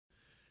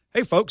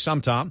Hey, folks,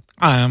 I'm Tom.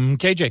 I'm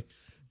KJ.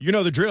 You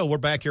know the drill. We're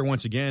back here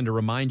once again to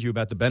remind you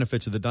about the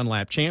benefits of the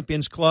Dunlap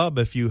Champions Club.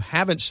 If you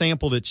haven't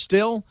sampled it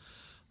still,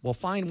 well,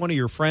 find one of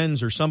your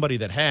friends or somebody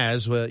that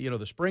has.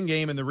 The spring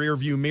game in the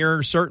rearview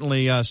mirror.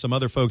 Certainly some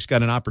other folks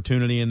got an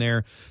opportunity in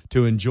there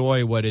to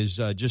enjoy what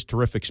is just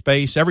terrific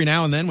space. Every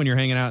now and then when you're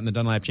hanging out in the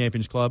Dunlap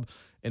Champions Club,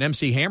 an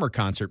MC Hammer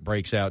concert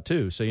breaks out,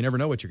 too, so you never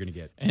know what you're going to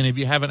get. And if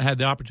you haven't had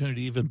the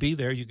opportunity to even be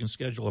there, you can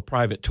schedule a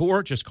private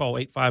tour. Just call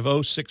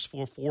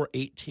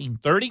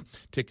 850-644-1830.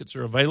 Tickets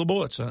are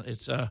available. It's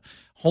a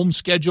home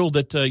schedule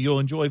that you'll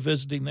enjoy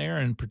visiting there,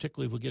 and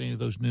particularly if we get any of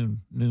those noon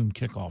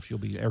kickoffs, you'll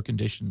be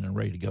air-conditioned and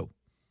ready to go.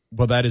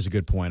 Well, that is a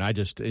good point.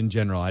 In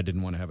general, I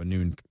didn't want to have a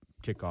noon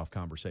kickoff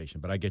conversation,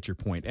 but I get your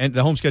point. And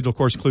the home schedule, of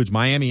course, includes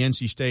Miami,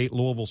 NC State,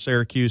 Louisville,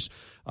 Syracuse,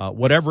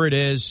 whatever it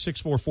is,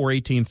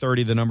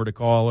 644-1830, the number to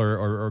call,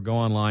 or go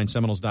online,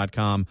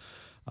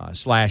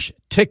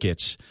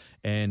 Seminoles.com/tickets,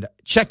 and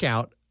check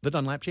out the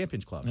Dunlap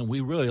Champions Club. And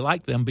we really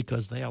like them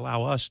because they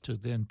allow us to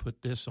then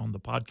put this on the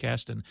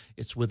podcast, and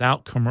it's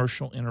without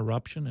commercial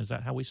interruption. Is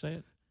that how we say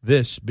it?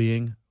 This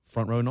being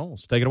Front Row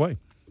Noles. Take it away.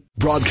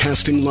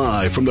 Broadcasting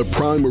live from the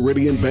Prime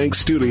Meridian Bank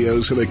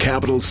Studios in the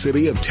capital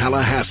city of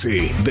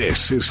Tallahassee,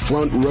 this is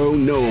Front Row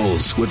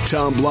Noles with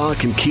Tom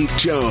Block and Keith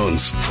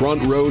Jones.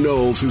 Front Row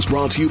Noles is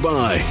brought to you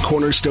by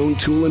Cornerstone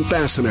Tool and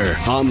Fastener,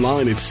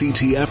 online at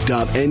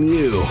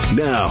ctf.nu.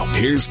 Now,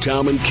 here's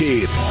Tom and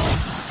Keith.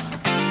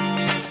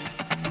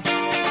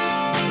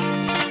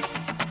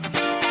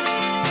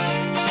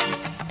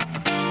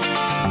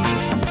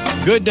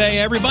 Good day,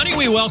 everybody.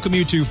 We welcome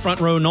you to Front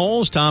Row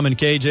Noles. Tom and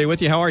KJ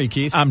with you. How are you,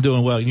 Keith? I'm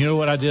doing well. You know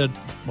what I did,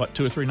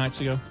 2 or 3 nights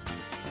ago?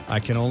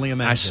 I can only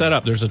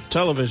imagine. There's a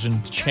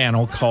television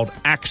channel called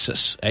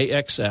Axis,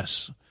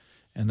 AXS,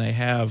 and they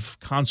have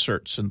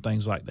concerts and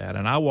things like that.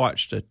 And I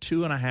watched a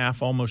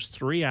 2.5, almost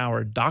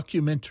 3-hour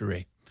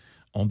documentary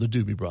on the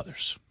Doobie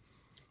Brothers.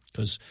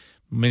 Because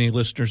many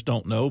listeners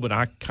don't know, but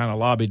I kind of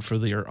lobbied for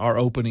our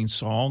opening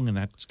song, and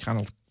that's kind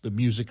of the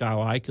music I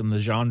like and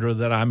the genre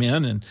that I'm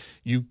in, and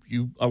you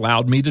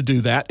allowed me to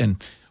do that,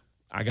 and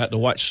I got to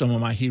watch some of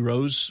my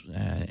heroes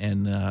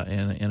in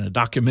a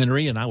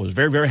documentary, and I was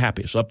very, very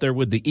happy. It's up there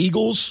with the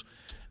Eagles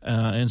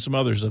and some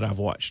others that I've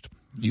watched.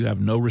 You have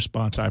no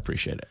response. I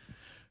appreciate it.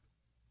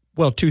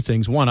 Well, 2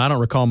 things. One, I don't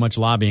recall much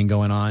lobbying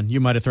going on. You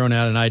might have thrown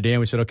out an idea, and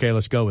we said, okay,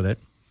 let's go with it.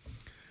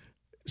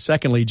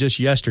 Secondly, just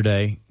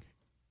yesterday,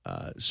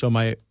 so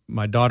my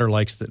daughter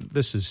likes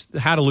this is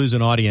how to lose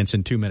an audience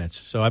in 2 minutes.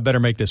 So I better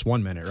make this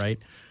 1 minute, right?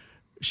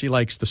 She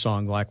likes the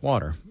song Black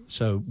Water.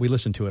 So we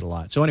listen to it a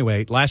lot. So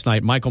anyway, last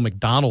night, Michael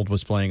McDonald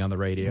was playing on the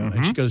radio.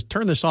 And she goes,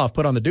 turn this off,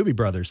 put on the Doobie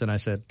Brothers. And I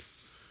said,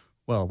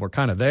 well, we're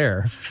kind of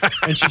there.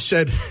 And she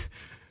said,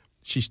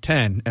 she's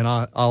 10, and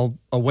I'll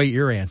await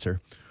your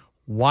answer.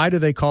 Why do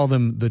they call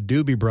them the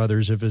Doobie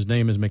Brothers if his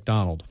name is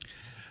McDonald?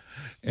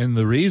 And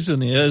the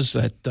reason is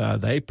that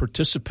they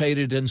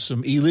participated in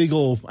some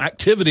illegal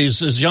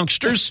activities as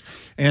youngsters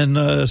and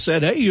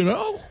said, hey,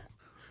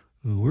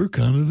 we're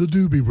kind of the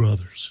Doobie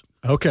Brothers.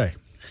 Okay.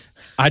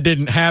 I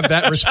didn't have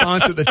that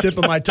response at the tip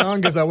of my tongue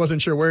because I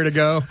wasn't sure where to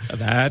go.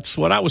 That's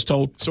what I was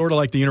told. Sort of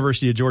like the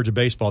University of Georgia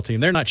baseball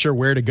team. They're not sure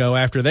where to go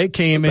after they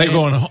came in.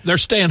 They're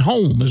staying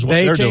home is what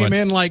they're doing. They came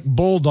in like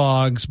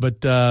bulldogs,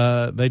 but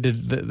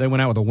they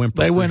went out with a whimper.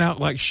 They went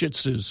out like Shih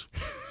Tzus.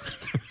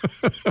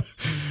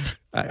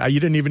 You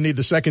didn't even need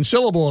the second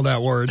syllable of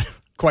that word,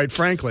 quite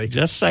frankly.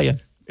 Just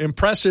saying.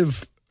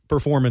 Impressive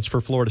performance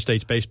for Florida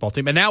State's baseball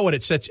team. And now what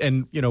it sets,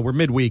 and we're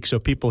midweek, so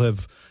people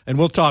have, and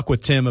we'll talk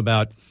with Tim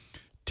about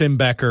Tim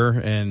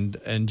Becker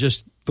and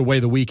just the way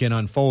the weekend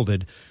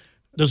unfolded.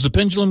 Does the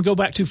pendulum go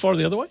back too far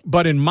the other way?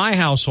 But in my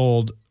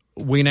household,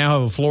 we now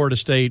have a Florida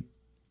State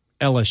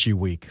LSU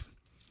week.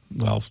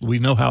 Well, we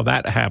know how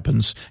that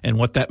happens and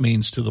what that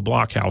means to the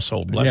Block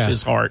household. Bless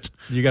his heart.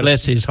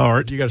 Bless his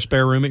heart. You got a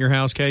spare room at your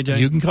house, KJ?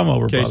 You can come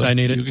over, in case brother. I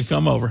need it. You can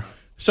come over.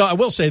 So I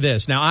will say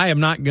this. Now, I am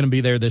not going to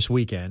be there this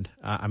weekend.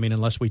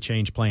 Unless we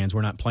change plans,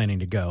 we're not planning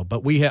to go.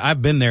 But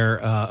I've been there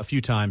a few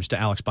times to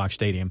Alex Box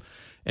Stadium.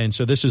 And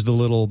so this is the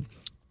little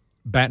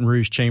Baton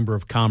Rouge Chamber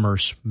of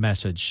Commerce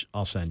message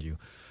I'll send you.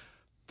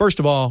 First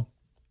of all,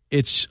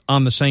 it's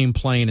on the same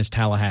plane as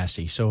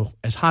Tallahassee. So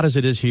as hot as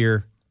it is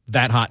here,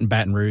 that hot in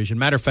Baton Rouge. And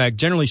matter of fact,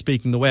 generally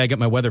speaking, the way I get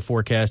my weather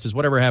forecast is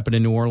whatever happened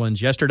in New Orleans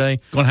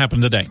yesterday. Going to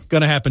happen today. So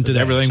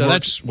Everything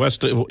works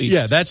west to east.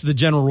 Yeah, that's the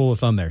general rule of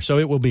thumb there. So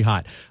it will be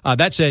hot.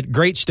 That said,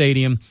 great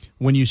stadium.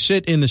 When you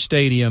sit in the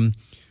stadium,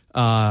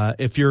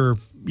 if you're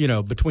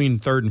between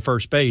third and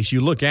first base,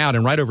 you look out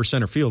and right over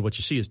center field, what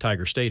you see is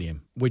Tiger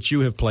Stadium, which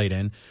you have played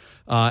in.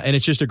 And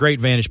it's just a great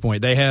vantage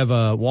point. They have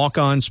a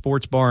Walk-On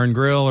Sports Bar and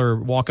Grill or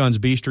Walk-On's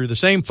Bistro, the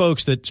same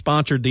folks that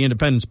sponsored the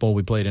Independence Bowl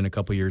we played in a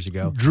couple years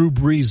ago. Drew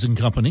Brees and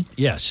Company.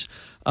 Yes.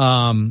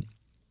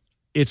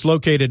 It's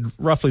located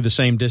roughly the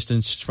same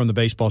distance from the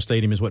baseball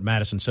stadium as what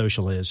Madison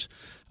Social is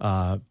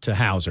to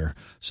Hauser.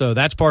 So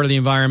that's part of the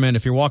environment.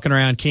 If you're walking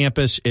around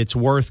campus, it's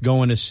worth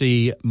going to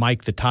see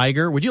Mike the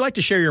Tiger. Would you like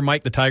to share your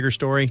Mike the Tiger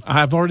story?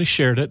 I've already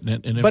shared it.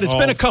 But it's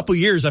been a couple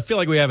years. I feel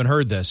like we haven't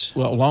heard this.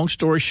 Well, long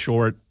story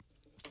short,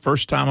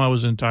 First time I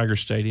was in Tiger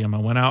Stadium, I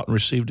went out and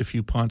received a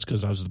few punts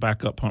because I was the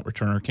backup punt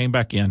returner, came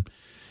back in,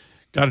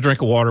 got a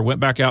drink of water,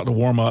 went back out to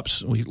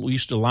warm-ups. We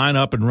used to line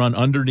up and run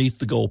underneath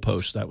the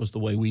goalpost. That was the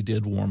way we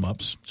did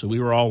warm-ups. So we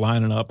were all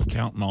lining up,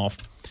 counting off,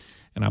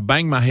 and I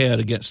banged my head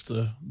against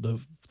the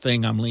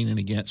thing I'm leaning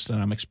against,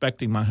 and I'm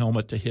expecting my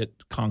helmet to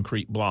hit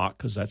concrete block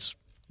because that's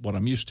what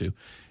I'm used to,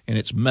 and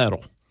it's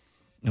metal.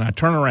 And I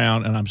turn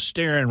around, and I'm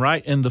staring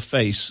right in the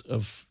face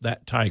of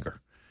that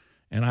tiger.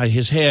 And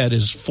his head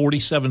is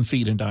 47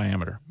 feet in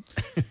diameter.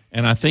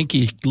 And I think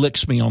he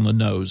licks me on the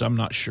nose. I'm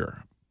not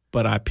sure.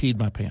 But I peed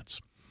my pants.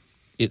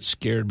 It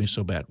scared me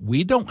so bad.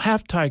 We don't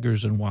have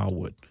tigers in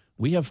Wildwood.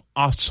 We have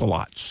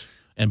ocelots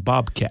and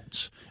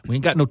bobcats. We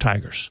ain't got no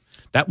tigers.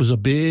 That was a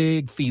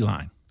big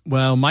feline.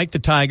 Well, Mike the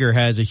Tiger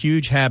has a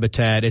huge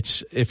habitat.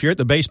 If you're at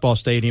the baseball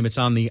stadium, it's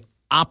on the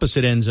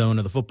opposite end zone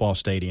of the football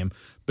stadium,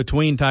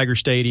 between Tiger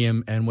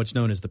Stadium and what's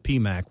known as the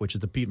PMAC, which is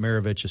the Pete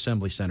Maravich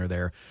Assembly Center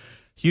there.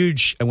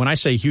 Huge, and when I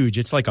say huge,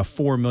 it's like a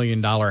 $4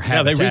 million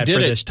habitat for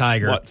this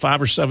tiger. What,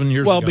 5 or 7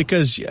 years ago? Well,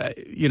 because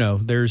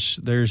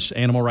there's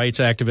animal rights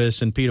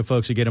activists and PETA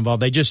folks that get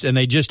involved. They just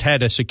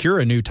had to secure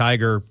a new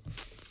tiger.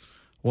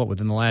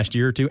 Within the last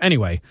year or two?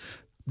 Anyway,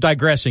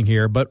 digressing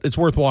here, but it's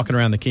worth walking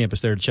around the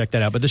campus there to check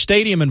that out. But the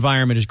stadium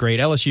environment is great.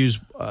 LSU's,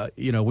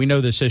 we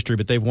know this history,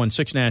 but they've won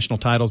 6 national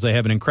titles. They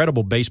have an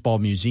incredible baseball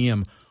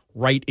museum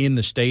right in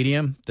the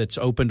stadium that's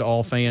open to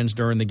all fans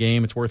during the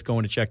game. It's worth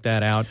going to check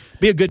that out.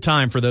 Be a good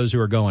time for those who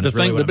are going.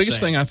 The biggest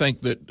thing I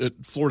think that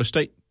Florida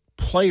State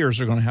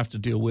players are going to have to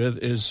deal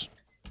with is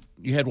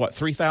you had,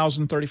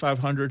 3,000,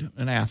 3,500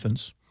 in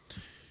Athens.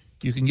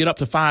 You can get up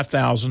to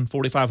 5,000,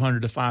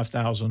 4,500 to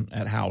 5,000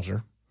 at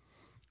Hauser.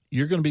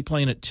 You're going to be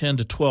playing at 10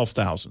 to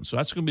 12,000. So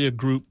that's going to be a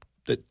group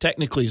that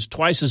technically is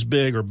twice as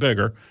big or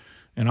bigger,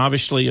 and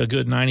obviously a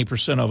good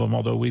 90% of them,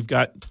 although we've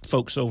got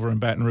folks over in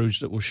Baton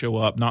Rouge that will show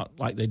up, not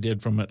like they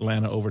did from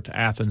Atlanta over to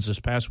Athens this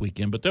past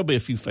weekend, but there'll be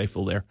a few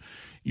faithful there.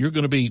 You're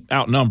going to be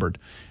outnumbered,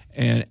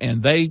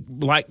 and they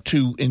like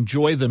to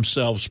enjoy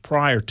themselves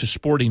prior to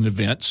sporting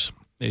events,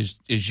 as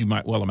you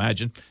might well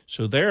imagine.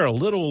 So they're a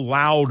little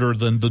louder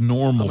than the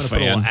normal fan. I'm going to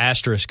put a little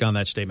asterisk on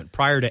that statement,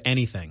 prior to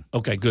anything.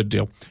 Okay, good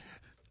deal.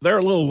 They're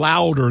a little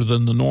louder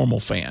than the normal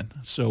fan.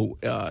 So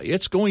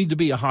it's going to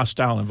be a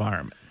hostile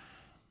environment.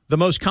 The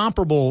most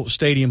comparable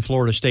stadium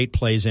Florida State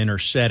plays in or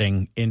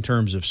setting in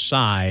terms of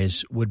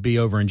size would be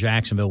over in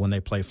Jacksonville when they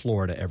play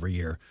Florida every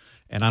year.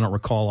 And I don't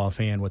recall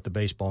offhand what the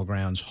baseball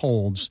grounds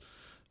holds,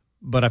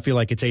 but I feel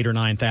like it's 8,000 or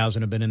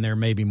 9,000 have been in there,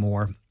 maybe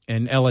more.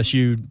 And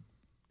LSU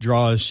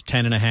draws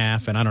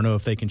 10.5, and I don't know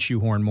if they can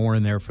shoehorn more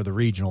in there for the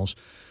regionals.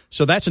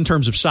 So that's in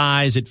terms of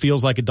size. It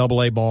feels like a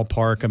AA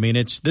ballpark. I mean,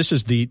 this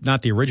is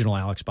not the original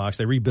Alex Box.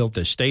 They rebuilt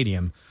this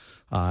stadium.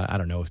 I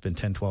don't know, it's been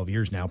 10, 12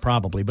 years now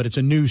probably, but it's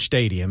a new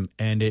stadium,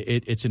 and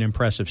it's an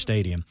impressive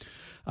stadium.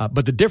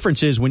 But the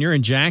difference is when you're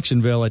in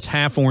Jacksonville, it's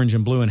half orange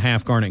and blue and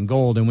half garnet and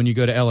gold, and when you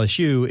go to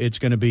LSU, it's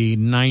going to be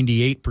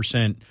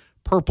 98%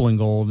 purple and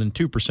gold and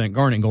 2%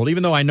 garnet and gold.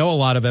 Even though I know a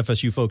lot of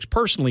FSU folks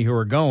personally who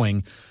are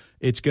going,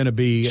 it's going to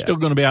be still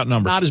going to be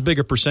outnumbered. Not as big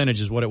a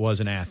percentage as what it was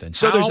in Athens.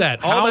 So there's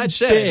that. All that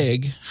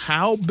said,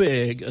 how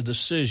big a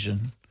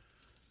decision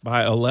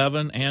by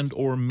 11 and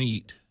or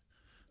meet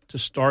to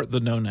start the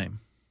no name?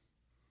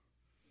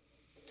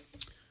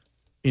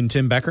 In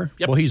Tim Becker?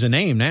 Yep. Well, he's a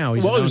name now.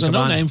 He was a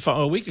no-name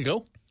a week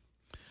ago.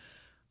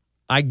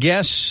 I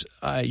guess,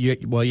 you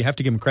have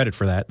to give him credit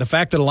for that. The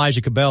fact that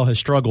Elijah Cabell has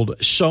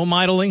struggled so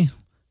mightily,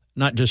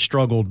 not just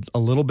struggled a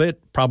little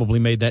bit, probably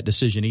made that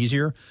decision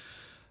easier.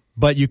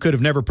 But you could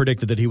have never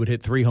predicted that he would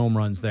hit 3 home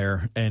runs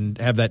there and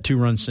have that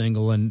 2-run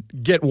single and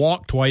get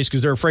walked twice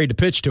because they're afraid to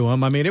pitch to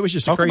him. I mean, it was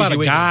just a crazy weekend.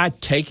 Talk about a guy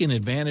taking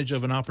advantage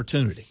of an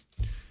opportunity.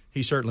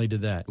 He certainly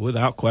did that.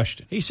 Without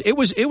question. It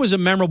was a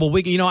memorable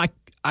week. You know,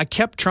 I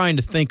kept trying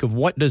to think of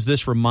what does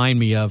this remind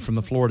me of from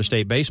the Florida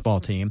State baseball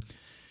team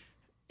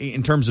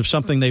in terms of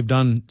something they've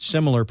done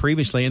similar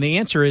previously. And the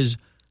answer is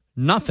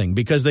nothing,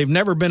 because they've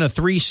never been a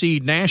 3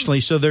 seed nationally,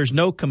 so there's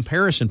no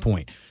comparison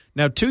point.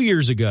 Now, 2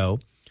 years ago,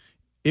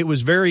 it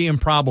was very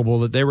improbable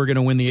that they were going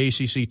to win the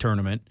ACC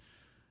tournament,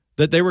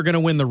 that they were going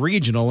to win the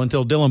regional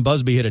until Dylan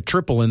Busby hit a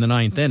triple in the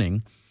 9th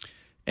inning.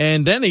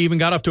 And then they even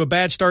got off to a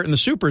bad start in the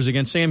Supers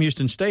against Sam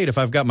Houston State, if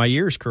I've got my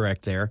years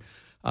correct there.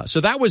 So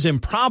that was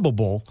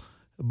improbable,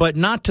 but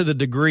not to the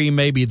degree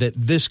maybe that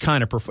this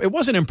kind of it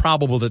wasn't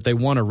improbable that they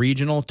won a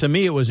regional. To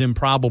me, it was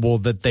improbable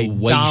that they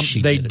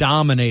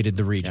dominated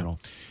the regional.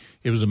 Yeah.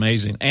 It was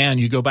amazing. And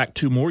you go back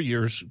 2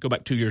 years,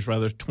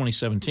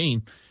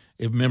 2017,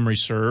 if memory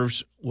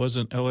serves,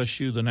 wasn't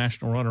LSU the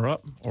national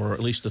runner-up, or at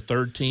least the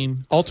 3rd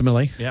team?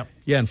 Ultimately. Yeah.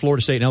 Yeah, and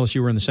Florida State and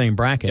LSU were in the same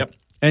bracket. Yep.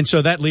 And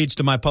so that leads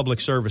to my public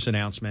service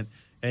announcement.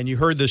 And you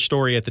heard this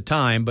story at the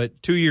time,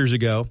 but 2 years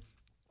ago,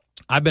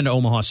 I've been to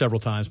Omaha several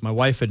times. My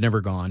wife had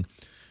never gone.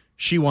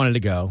 She wanted to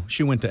go.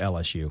 She went to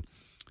LSU.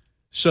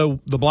 So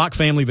the Block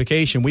family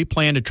vacation, we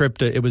planned a trip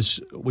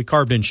we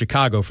carved in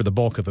Chicago for the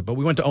bulk of it, but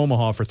we went to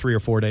Omaha for 3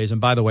 or 4 days.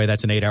 And by the way,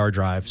 that's an 8-hour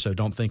drive, so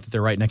don't think that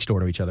they're right next door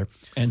to each other.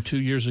 And 2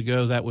 years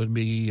ago, that would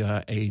be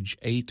age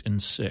 8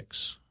 and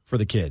 6. For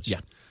the kids. Yeah.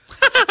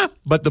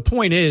 But the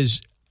point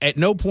is, at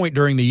no point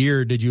during the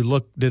year did it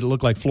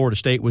look like Florida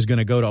State was going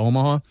to go to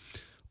Omaha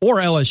or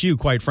LSU,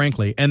 quite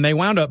frankly. And they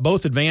wound up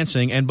both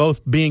advancing and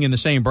both being in the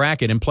same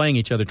bracket and playing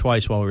each other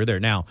twice while we were there.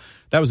 Now,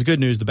 that was the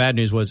good news. The bad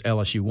news was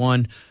LSU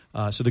won.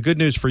 So the good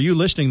news for you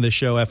listening to this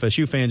show,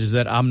 FSU fans, is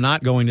that I'm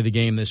not going to the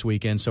game this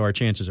weekend, so our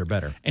chances are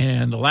better.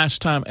 And the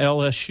last time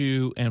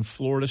LSU and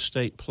Florida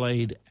State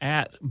played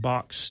at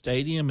Box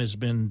Stadium has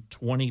been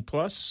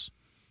 20-plus,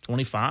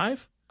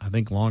 25? I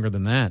think longer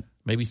than that.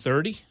 Maybe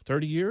 30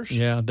 years?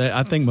 Yeah,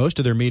 I think most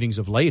of their meetings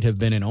of late have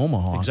been in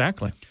Omaha.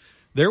 Exactly.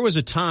 There was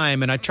a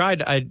time, and I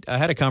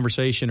had a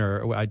conversation,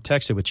 or I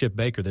texted with Chip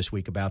Baker this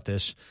week about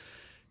this.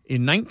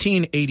 In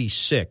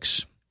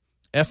 1986,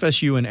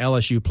 FSU and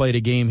LSU played a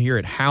game here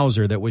at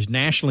Hauser that was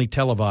nationally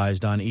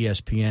televised on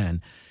ESPN.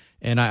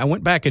 And I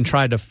went back and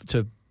tried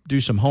to do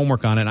some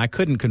homework on it, and I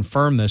couldn't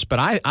confirm this, but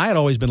I had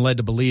always been led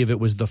to believe it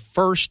was the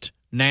first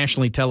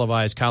nationally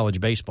televised college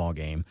baseball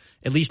game,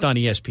 at least on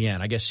ESPN.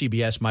 I guess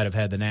CBS might have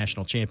had the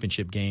national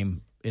championship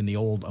game in the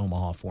old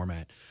Omaha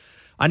format.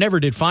 I never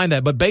did find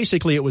that, but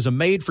basically it was a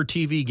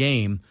made-for-TV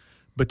game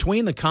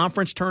between the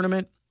conference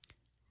tournament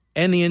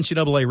and the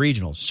NCAA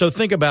regionals. So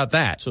think about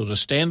that. So it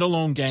was a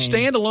standalone game.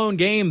 Standalone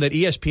game that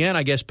ESPN,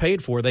 I guess,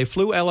 paid for. They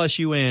flew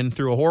LSU in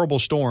through a horrible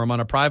storm on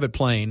a private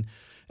plane.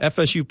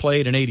 FSU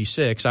played in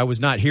 86. I was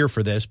not here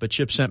for this, but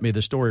Chip sent me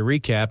the story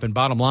recap. And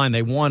bottom line,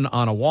 they won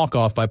on a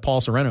walk-off by Paul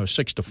Sereno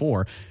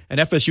 6-4. And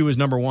FSU was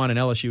number 1 and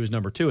LSU was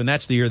number 2. And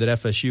that's the year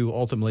that FSU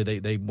ultimately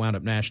they wound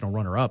up national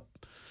runners-up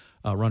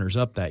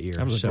that year.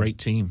 That was a great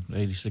team. The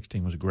 86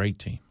 team was a great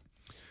team.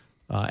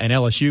 And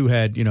LSU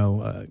had,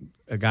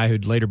 a guy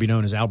who'd later be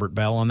known as Albert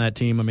Bell on that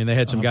team. I mean, they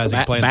had some guys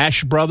that played.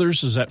 Bash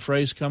Brothers, does that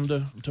phrase come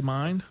to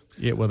mind?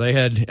 Yeah, well, they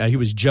had he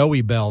was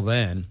Joey Bell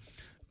then.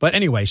 But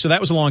anyway, so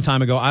that was a long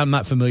time ago. I'm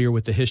not familiar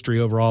with the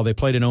history overall. They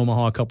played in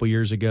Omaha a couple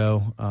years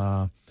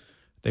ago.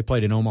 They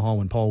played in Omaha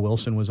when Paul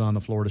Wilson was on the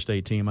Florida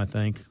State team, I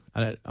think.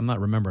 I'm not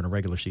remembering a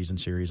regular season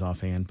series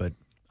offhand, but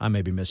I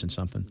may be missing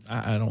something.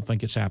 I don't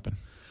think it's happened.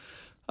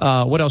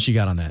 What else you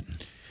got on that?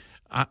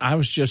 I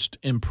was just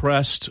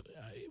impressed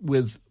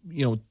with,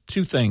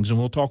 two things, and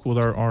we'll talk with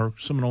our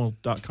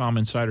Seminole.com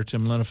insider,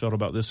 Tim Lenefeld,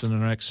 about this in the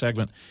next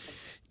segment.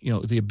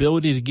 The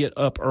ability to get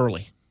up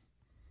early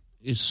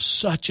is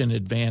such an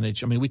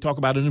advantage. I mean, we talk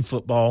about it in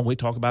football, we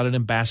talk about it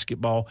in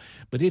basketball,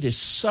 but it is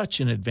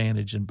such an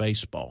advantage in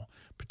baseball,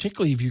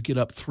 particularly if you get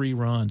up 3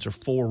 runs or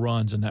 4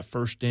 runs in that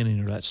first inning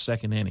or that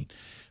second inning.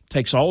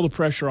 Takes all the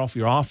pressure off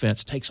your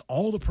offense, takes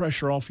all the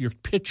pressure off your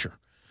pitcher.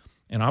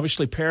 And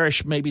obviously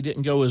Parrish maybe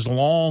didn't go as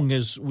long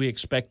as we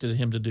expected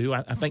him to do.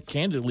 I think,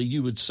 candidly,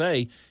 you would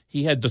say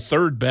he had the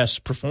third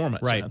best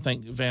performance. Right. I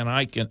think Van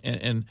Eyck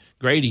and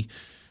Grady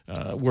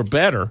were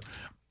better.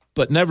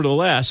 But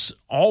nevertheless,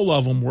 all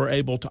of them were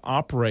able to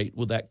operate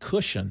with that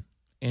cushion,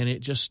 and it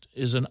just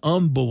is an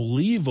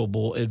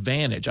unbelievable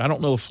advantage. I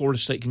don't know if Florida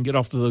State can get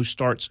off to those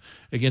starts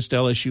against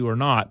LSU or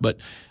not, but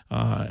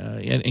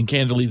and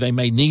candidly, they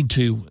may need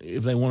to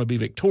if they want to be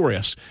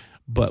victorious.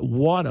 But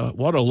what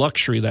a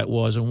luxury that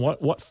was, and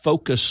what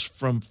focus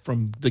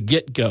from the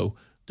get-go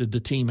did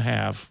the team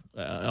have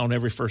on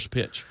every first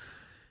pitch?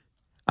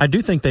 I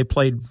do think they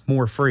played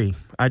more free.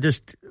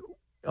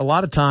 A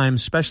lot of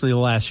times, especially the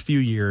last few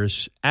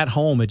years, at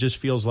home, it just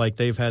feels like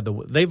they've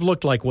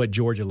looked like what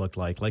Georgia looked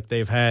like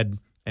they've had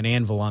an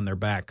anvil on their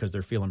back because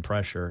they're feeling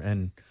pressure.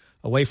 And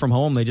away from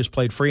home, they just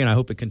played free, and I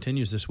hope it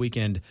continues this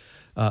weekend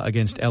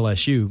against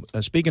LSU.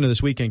 Speaking of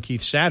this weekend,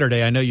 Keith,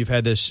 Saturday, I know you've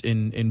had this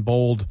in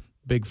bold,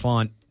 big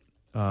font,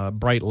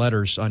 bright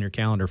letters on your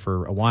calendar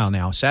for a while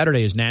now.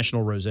 Saturday is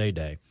National Rosé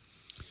Day.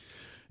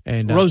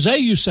 And Rosé,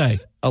 you say?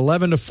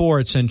 11 to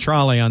 4 at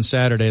Centrale on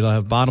Saturday. They'll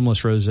have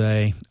bottomless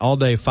rosé,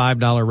 all-day $5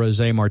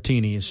 rosé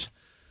martinis,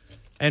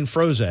 and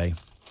frosé.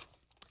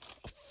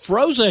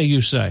 Frosé,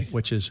 you say?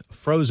 Which is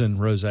frozen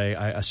rosé,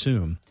 I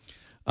assume.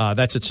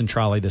 That's at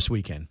Centrale this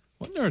weekend.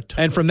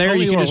 And from there,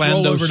 you can just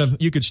roll over to.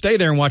 You could stay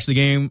there and watch the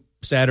game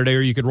Saturday,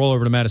 or you could roll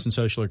over to Madison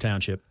Social or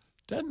Township.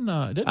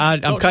 I'm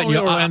cutting you.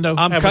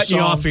 I'm cutting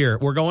you off here.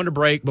 We're going to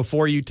break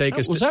before you take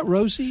us. Was that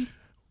Rosie?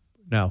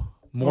 No.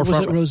 More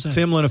from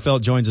Tim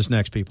Lenefeld joins us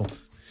next, people.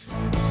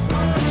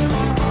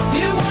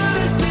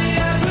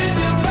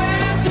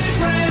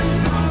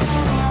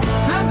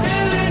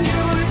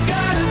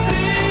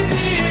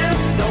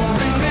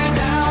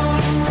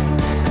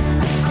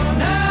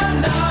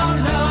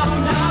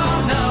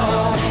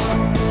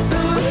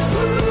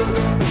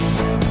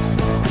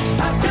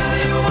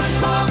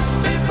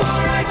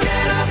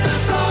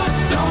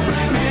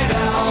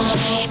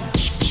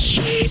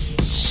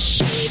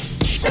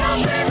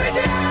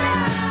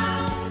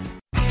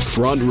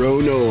 Front Row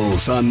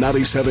Knowles on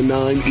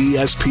 97.9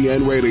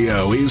 ESPN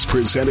Radio is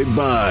presented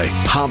by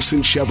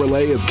Hobson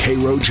Chevrolet of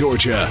Cairo,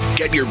 Georgia.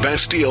 Get your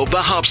best deal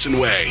the Hobson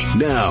way.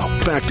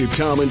 Now, back to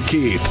Tom and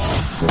Keith.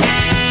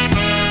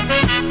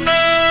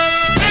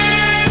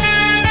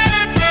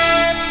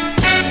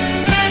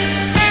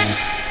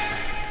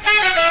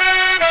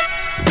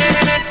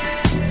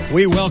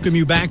 We welcome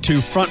you back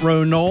to Front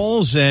Row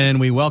Noles, and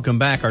we welcome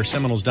back our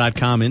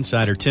Seminoles.com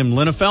insider, Tim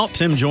Linnefelt.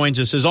 Tim joins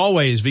us, as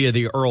always, via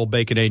the Earl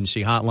Bacon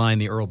Agency hotline,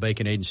 the Earl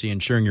Bacon Agency,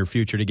 ensuring your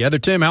future together.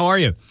 Tim, how are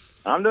you?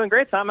 I'm doing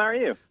great, Tom. How are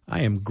you?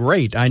 I am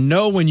great. I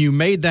know when you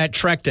made that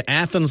trek to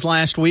Athens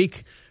last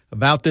week,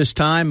 about this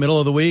time, middle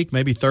of the week,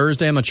 maybe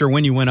Thursday, I'm not sure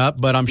when you went up,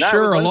 but I'm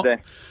sure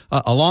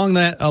along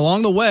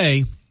the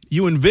way,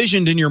 you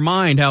envisioned in your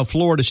mind how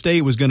Florida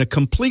State was going to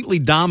completely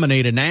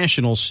dominate a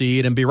national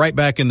seed and be right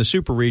back in the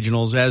super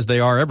regionals as they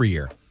are every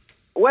year.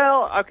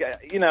 Well, okay,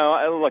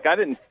 look, I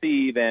didn't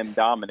see them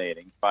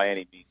dominating by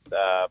any means,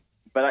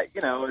 but it's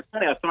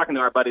funny. I was talking to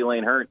our buddy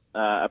Lane Hurt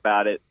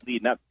about it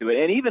leading up to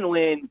it, and even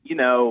when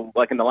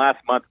like in the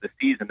last month of the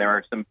season, there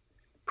are some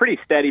pretty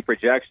steady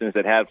projections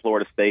that had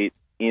Florida State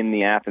in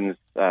the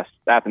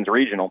Athens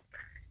regional,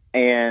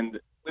 and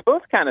we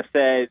both kind of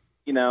said,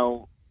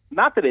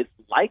 not that it's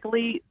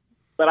likely,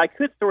 but I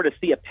could sort of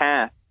see a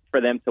path for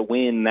them to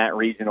win that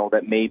regional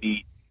that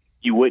maybe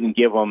you wouldn't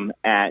give them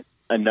at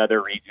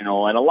another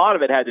regional. And a lot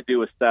of it had to do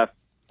with stuff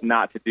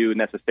not to do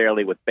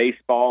necessarily with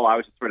baseball. I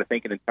was just sort of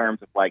thinking in terms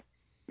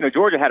of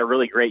Georgia had a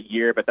really great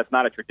year, but that's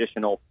not a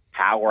traditional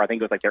power. I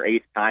think it was like their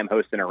 8th time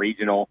hosting a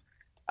regional.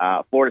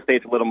 Florida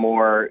State's a little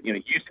more,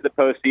 used to the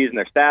postseason.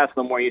 Their staff's a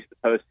little more used to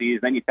the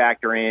postseason. Then you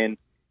factor in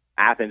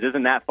Athens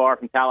isn't that far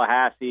from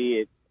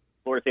Tallahassee.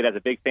 Florida State has a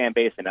big fan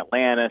base in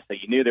Atlanta, so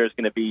you knew there was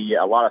going to be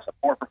a lot of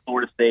support for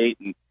Florida State.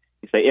 And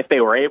you say if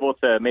they were able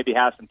to maybe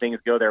have some things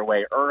go their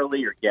way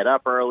early or get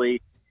up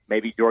early,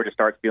 maybe Georgia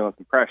starts feeling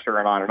some pressure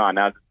and on and on.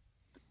 Now,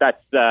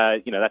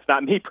 that's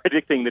not me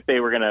predicting that they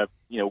were going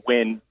to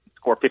win,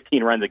 score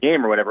 15 runs a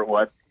game or whatever it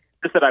was.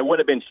 Just that I would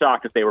have been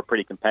shocked if they were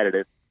pretty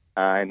competitive,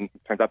 and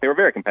it turns out they were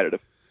very competitive.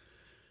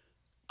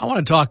 I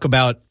want to talk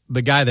about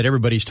the guy that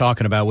everybody's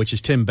talking about, which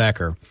is Tim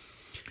Becker,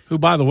 who,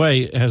 by the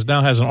way,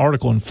 now has an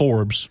article in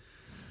Forbes.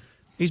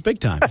 He's big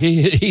time.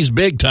 He's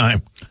big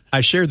time.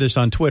 I shared this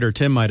on Twitter.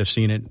 Tim might have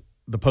seen it.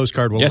 The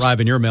postcard will arrive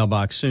in your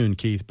mailbox soon,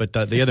 Keith. But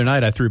the other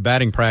night I threw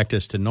batting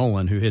practice to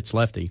Nolan, who hits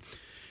lefty.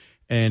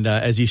 And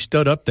as he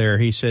stood up there,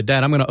 he said,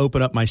 "Dad, I'm going to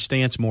open up my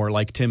stance more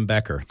like Tim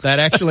Becker." That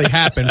actually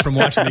happened from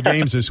watching the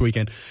games this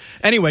weekend.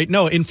 Anyway,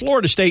 no, in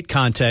Florida State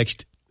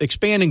context,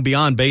 expanding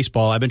beyond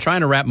baseball, I've been trying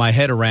to wrap my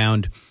head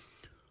around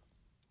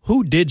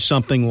who did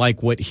something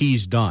like what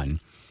he's done.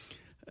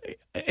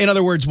 In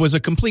other words, was a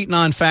complete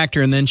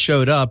non-factor and then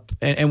showed up.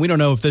 And we don't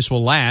know if this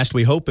will last.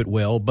 We hope it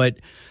will. But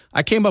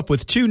I came up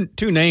with two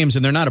names,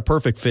 and they're not a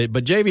perfect fit.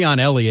 But Javion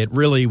Elliott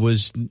really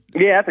was.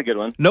 Yeah, that's a good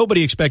one.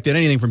 Nobody expected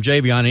anything from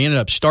Javion. He ended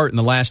up starting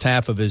the last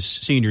half of his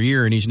senior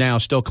year, and he's now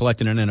still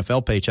collecting an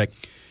NFL paycheck.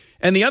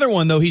 And the other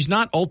one, though, he's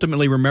not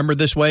ultimately remembered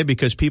this way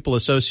because people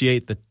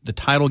associate the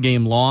title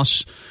game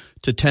loss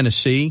to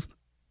Tennessee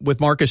with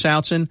Marcus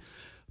Outzen.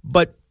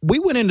 But we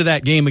went into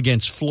that game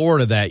against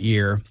Florida that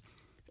year.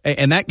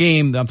 And that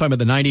game, I'm talking about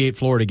the 98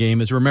 Florida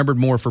game, is remembered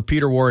more for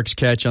Peter Warrick's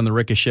catch on the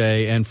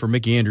ricochet and for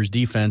Mickey Andrews'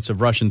 defense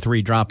of rushing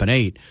 3, dropping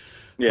 8.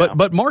 Yeah.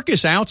 But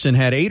Marcus Outzen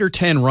had 8 or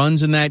 10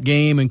 runs in that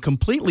game and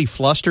completely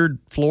flustered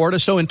Florida.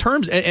 So in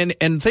terms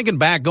and thinking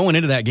back, going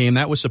into that game,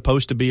 that was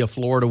supposed to be a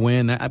Florida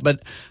win.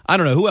 But I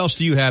don't know, who else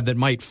do you have that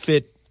might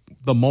fit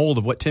the mold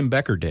of what Tim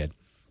Becker did?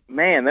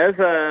 Man, those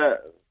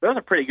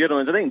are pretty good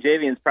ones. I think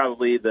Javion's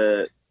probably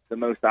the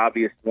most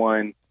obvious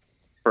one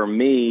for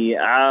me.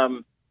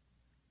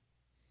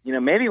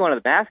 Maybe one of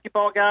the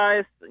basketball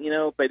guys,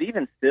 but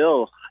even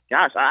still,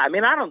 gosh, I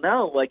don't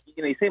know.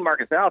 You say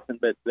Marcus Outzen,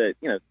 but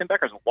Tim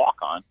Becker's a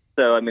walk-on.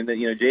 So,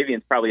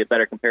 Javion's probably a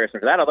better comparison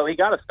for that, although he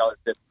got a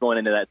scholarship going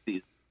into that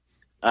season.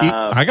 Keith,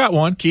 I got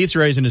one. Keith's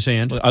raising his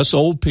hand. Us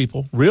old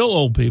people, real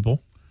old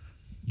people.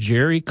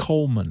 Jerry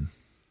Coleman,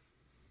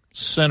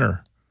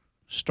 center,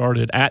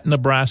 started at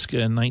Nebraska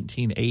in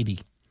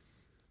 1980.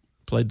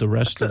 Played the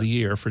rest of the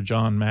year for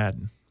John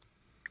Madden.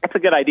 That's a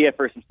good idea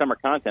for some summer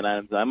content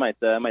items. I might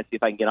see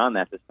if I can get on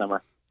that this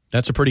summer.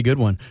 That's a pretty good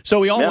one. So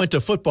we all went to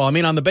football.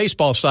 On the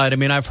baseball side,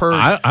 I've heard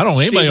I don't know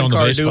anybody on the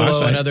baseball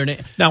side. And other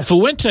now,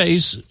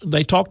 Fuentes,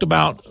 they talked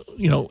about,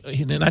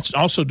 and that's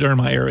also during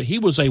my era. He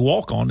was a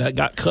walk-on that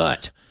got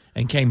cut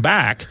and came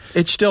back.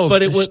 It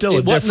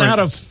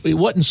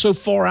wasn't so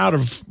far out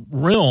of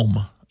realm.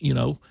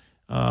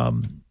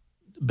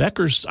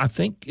 Becker's, I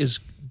think, is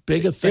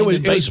big a thing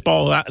in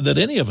baseball that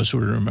any of us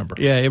would remember.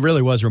 Yeah, it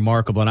really was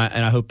remarkable, and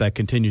I hope that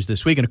continues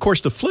this week. And, of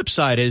course, the flip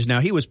side is now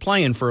he was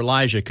playing for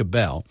Elijah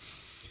Cabell.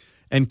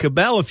 And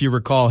Cabell, if you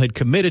recall, had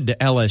committed to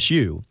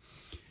LSU.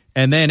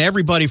 And then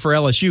everybody for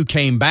LSU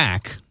came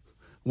back,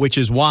 which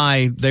is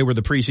why they were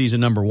the preseason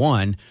number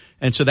 1.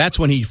 And so that's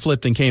when he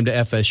flipped and came to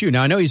FSU.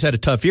 Now, I know he's had a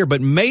tough year,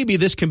 but maybe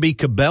this can be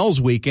Cabell's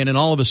weekend, and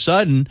all of a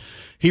sudden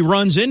he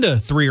runs into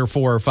 3 or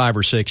 4 or 5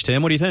 or 6.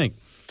 Tim, what do you think?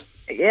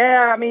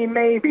 Yeah,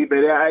 maybe, but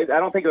I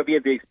don't think it would be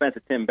at the expense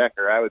of Tim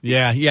Becker.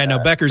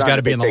 Becker's got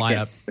to be in the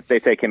lineup. If they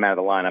take him out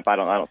of the lineup, I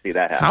don't see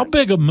that happening. How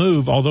big a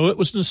move? Although it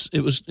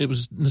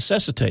was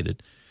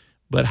necessitated,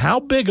 but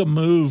how big a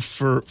move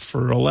for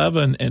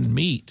 11 and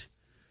Meat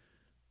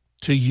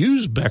to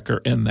use Becker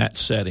in that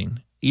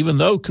setting, even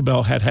though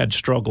Cabell had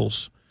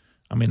struggles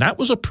I mean, that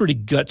was a pretty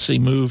gutsy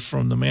move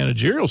from the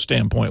managerial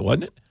standpoint,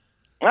 wasn't it?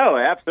 Oh,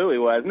 it absolutely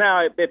was.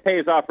 Now it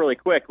pays off really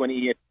quick when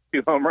he hits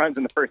 2 home runs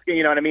in the first game.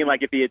 You know what I mean?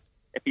 Like if he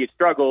had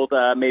struggled,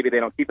 maybe they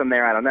don't keep him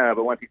there. I don't know.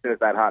 But once he throws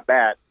that hot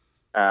bat,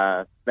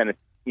 then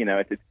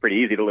it's pretty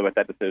easy to live with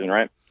that decision,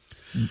 right?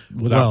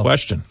 Without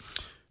question.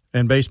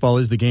 And baseball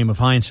is the game of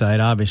hindsight,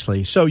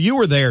 obviously. So you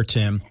were there,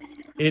 Tim.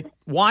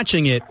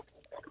 Watching it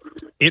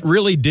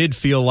really did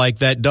feel like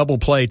that double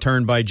play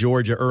turned by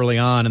Georgia early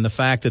on, and the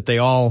fact that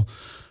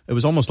it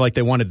was almost like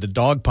they wanted to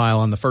dogpile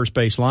on the first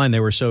base line. They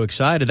were so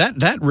excited.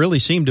 That really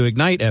seemed to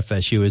ignite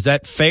FSU. Is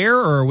that fair,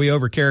 or are we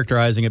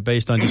overcharacterizing it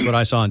based on just what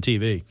I saw on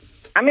TV?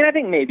 I mean, I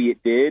think maybe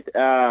it did.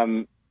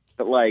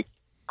 But,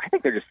 I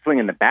think they're just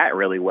swinging the bat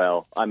really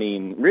well. I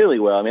mean, really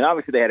well. I mean,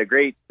 obviously they had a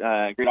great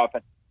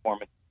offensive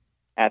performance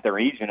at the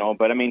regional.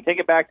 But, I mean, take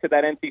it back to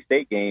that NC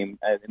State game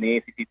in the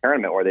ACC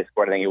tournament where they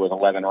scored, I think it was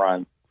 11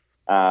 runs.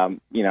 I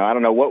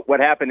don't know what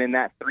happened in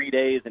that 3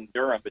 days in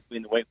Durham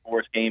between the Wake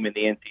Forest game and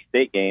the NC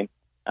State game.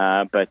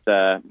 But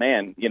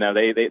man,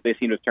 they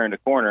seem to have turned a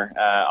corner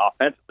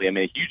offensively. I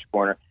mean, a huge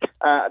corner.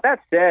 That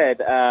said,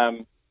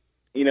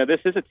 this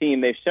is a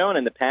team they've shown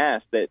in the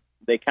past that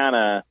they kind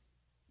of,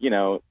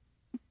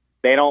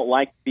 they don't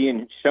like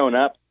being shown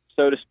up,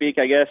 so to speak,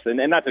 I guess. And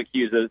not to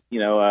accuse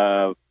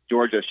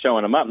Georgia of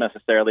showing them up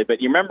necessarily,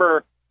 but you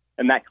remember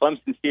in that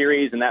Clemson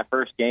series in that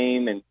first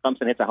game, and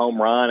Clemson hits a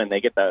home run, and they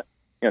get the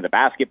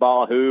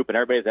basketball hoop, and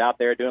everybody's out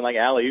there doing like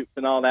alley oops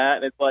and all that,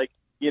 and it's like,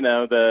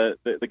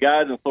 the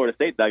guys in Florida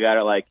State dugout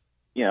are like,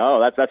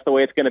 that's the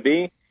way it's going to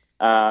be,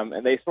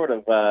 and they sort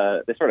of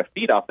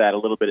feed off that a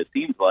little bit. It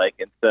seems like,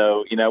 and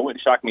so it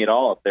wouldn't shock me at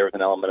all if there was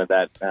an element of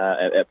that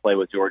at play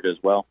with Georgia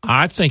as well.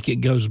 I think it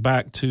goes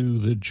back to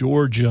the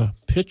Georgia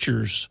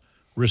pitchers'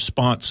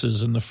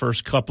 responses in the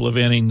first couple of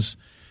innings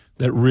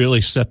that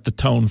really set the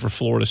tone for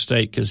Florida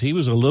State, because he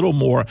was a little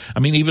more. I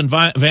mean, even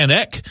Van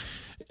Eyck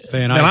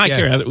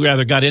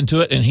rather got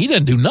into it, and he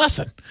didn't do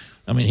nothing.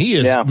 I mean, he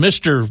is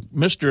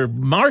Mr.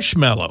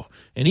 Marshmallow,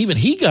 and even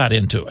he got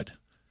into it.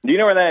 Do you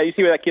know you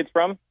see where that kid's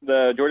from,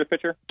 the Georgia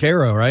pitcher?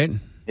 Cairo, right?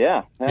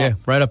 Yeah,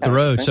 right up the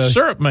road. So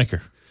syrup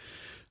maker.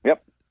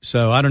 Yep.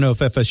 So I don't know if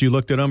FSU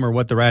looked at him or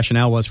what the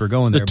rationale was for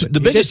going there. But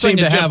the biggest thing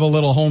to have a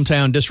little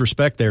hometown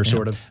disrespect there,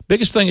 sort of.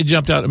 Biggest thing that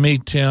jumped out at me,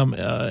 Tim,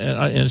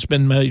 and it's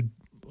been made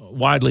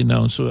widely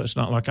known, so it's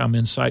not like I'm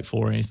insightful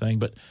or anything,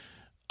 but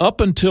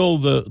up until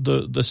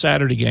the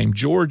Saturday game,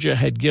 Georgia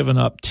had given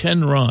up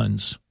 10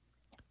 runs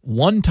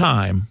one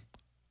time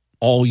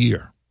all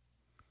year.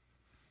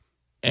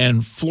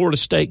 And Florida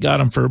State got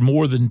them for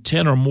more than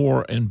 10 or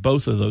more in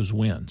both of those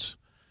wins.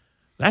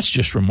 That's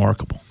just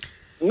remarkable.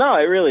 No,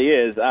 it really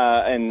is.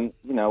 And,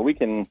 we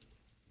can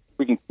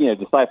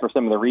decipher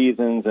some of the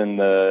reasons and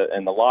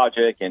the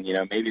logic, and,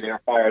 maybe they're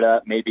fired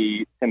up.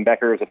 Maybe Tim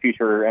Becker is a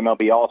future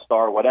MLB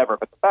All-Star, whatever.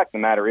 But the fact of the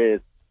matter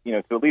is, to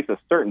at least a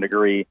certain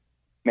degree,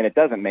 it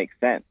doesn't make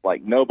sense.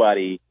 Like,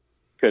 nobody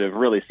could have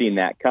really seen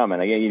that coming.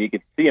 Again, you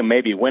could see them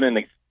maybe winning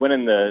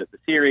the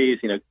series,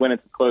 winning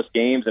some close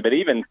games, but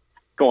even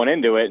going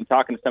into it and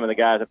talking to some of the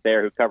guys up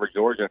there who cover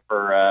Georgia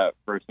for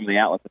some of the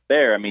outlets up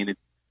there. I mean,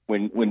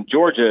 when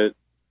Georgia,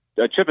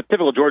 a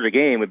typical Georgia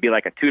game would be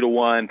like a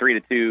 2-1,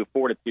 3-2,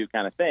 4-2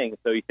 kind of thing.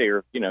 So you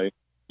figure,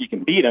 you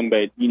can beat them,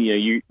 but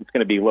it's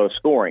going to be low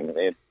scoring.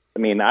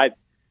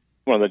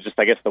 One of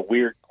the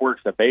weird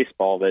quirks of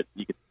baseball that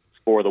you could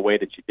score the way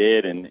that you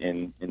did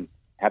and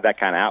have that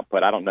kind of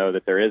output. I don't know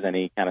that there is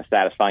any kind of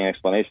satisfying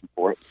explanation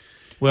for it.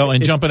 Well,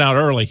 and jumping out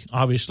early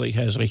obviously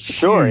has a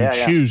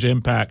huge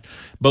impact,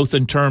 both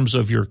in terms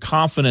of your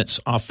confidence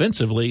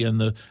offensively in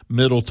the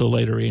middle to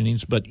later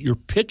innings, but your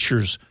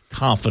pitcher's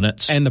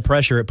confidence. And the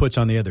pressure it puts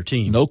on the other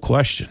team. No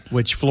question.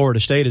 Which Florida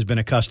State has been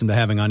accustomed to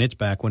having on its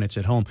back when it's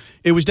at home.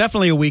 It was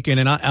definitely a weekend,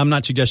 and I'm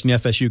not suggesting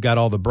FSU got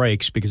all the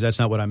breaks, because that's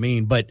not what I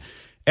mean, but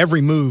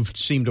every move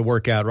seemed to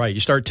work out right.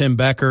 You start Tim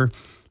Becker,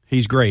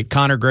 he's great.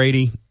 Connor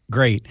Grady,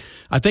 great.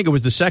 I think it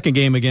was the second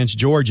game against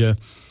Georgia.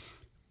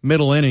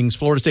 Middle innings,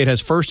 Florida State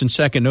has first and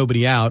second,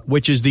 nobody out,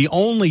 which is the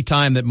only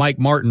time that Mike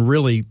Martin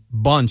really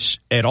bunts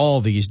at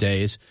all these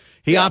days.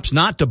 He opts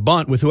not to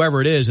bunt with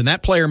whoever it is, and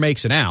that player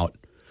makes it out.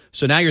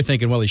 So now you're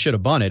thinking, well, he should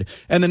have bunted.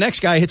 And the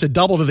next guy hits a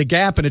double to the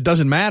gap, and it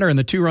doesn't matter, and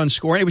the 2-run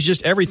score. And it was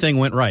just everything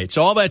went right.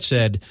 So all that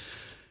said,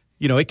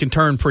 it can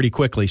turn pretty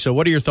quickly. So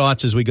what are your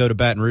thoughts as we go to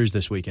Baton Rouge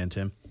this weekend,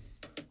 Tim?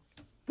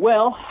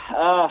 Well,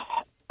 I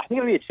think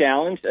it'll be a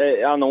challenge.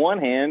 On the one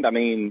hand,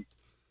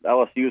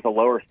 LSU is a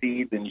lower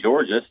seed than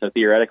Georgia, so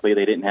theoretically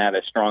they didn't have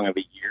as strong of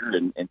a year,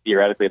 and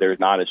theoretically there's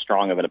not as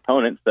strong of an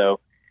opponent.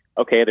 So,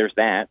 okay, there's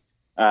that.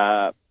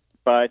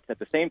 But at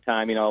the same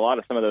time, a lot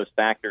of some of those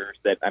factors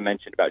that I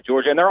mentioned about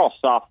Georgia, and they're all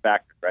soft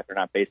factors, right? They're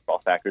not baseball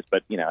factors,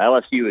 but,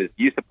 LSU is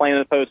used to playing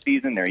in the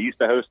postseason. They're used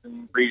to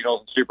hosting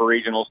regionals and super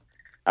regionals.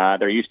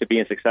 They're used to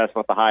being successful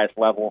at the highest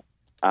level.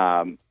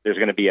 There's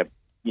going to be a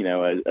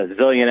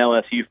zillion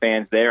LSU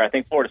fans there. I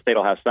think Florida State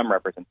will have some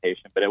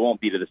representation, but it won't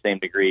be to the same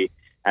degree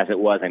as it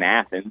was in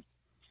Athens.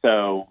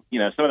 So,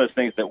 some of those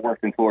things that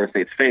worked in Florida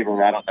State's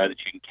favor, I don't know that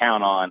you can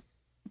count on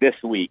this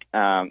week.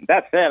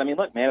 That said, I mean,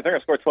 look, man, if they're going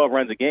to score 12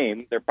 runs a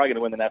game, they're probably going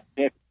to win the national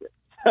championship.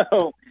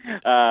 So,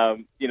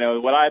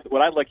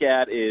 what I look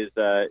at is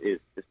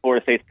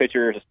Florida State's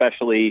pitchers,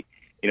 especially,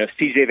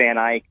 C.J. Van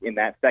Eyck in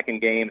that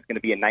second game. It's going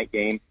to be a night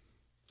game.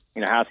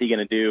 How's he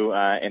going to do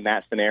in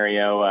that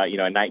scenario?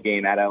 A night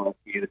game at LSU,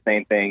 the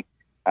same thing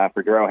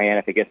for Drohan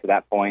if it gets to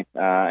that point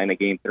in a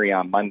game 3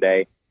 on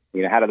Monday.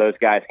 How do those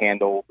guys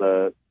handle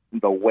the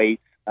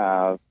weight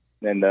and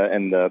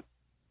the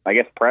I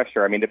guess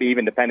pressure? I mean,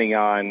 even depending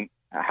on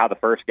how the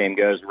first game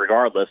goes,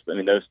 regardless, I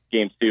mean, those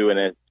games 2 and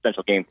a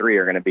potential game 3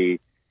 are going to be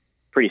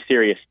pretty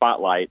serious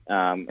spotlight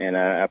and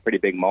a pretty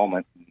big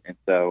moment. And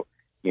so,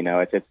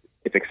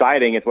 it's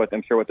exciting. It's what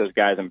I'm sure what those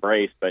guys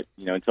embrace. But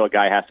until a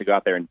guy has to go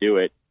out there and do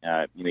it,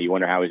 you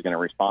wonder how he's going to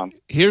respond.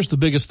 Here's the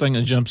biggest thing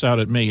that jumps out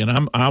at me,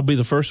 and I'll be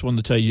the first one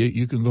to tell you.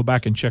 You can go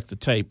back and check the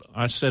tape.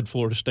 I said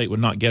Florida State would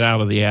not get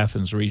out of the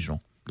Athens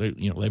Regional.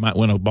 They might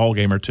win a ball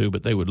game or 2,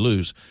 but they would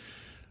lose.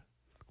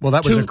 Well,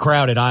 that was a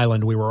crowded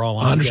island we were all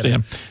on. I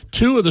understand.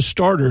 2 of the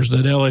starters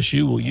that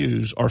LSU will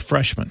use are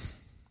freshmen,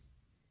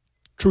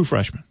 true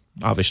freshmen,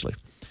 obviously.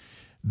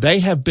 They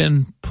have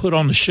been put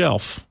on the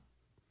shelf.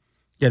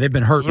 Yeah, they've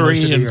been hurt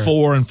 3 and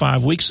 4 and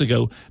 5 weeks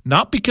ago,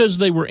 not because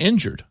they were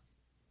injured,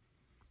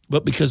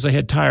 but because they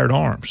had tired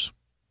arms.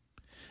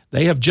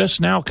 They have just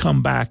now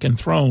come back and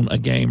thrown a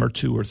game or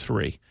 2 or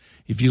 3.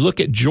 If you look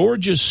at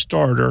Georgia's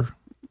starter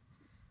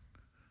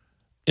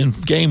in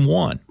game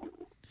 1,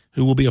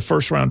 who will be a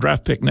first-round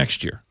draft pick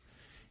next year,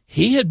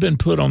 he had been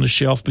put on the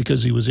shelf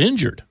because he was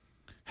injured,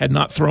 had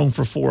not thrown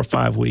for 4 or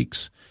 5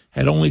 weeks,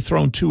 had only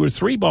thrown 2 or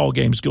 3 ball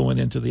games going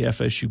into the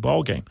FSU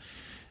ball game.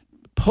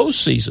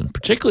 Postseason,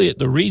 particularly at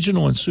the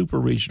regional and super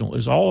regional,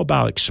 is all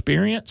about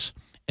experience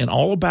and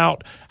all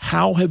about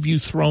how have you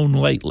thrown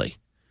lately.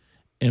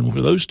 And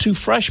for those 2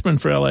 freshmen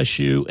for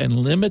LSU and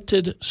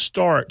limited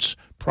starts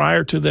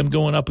prior to them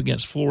going up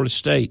against Florida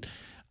State,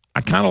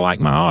 I kind of like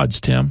my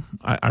odds, Tim.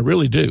 I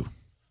really do.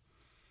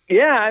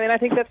 Yeah, I mean, I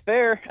think that's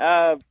fair.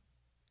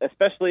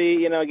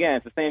 Especially, again,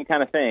 it's the same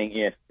kind of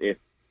thing. If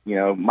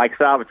Mike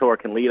Salvatore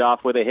can lead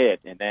off with a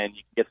hit, and then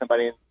you can get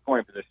somebody in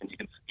scoring position, you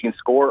can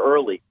score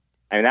early.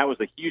 I mean, that was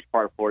a huge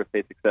part of Florida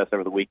State's success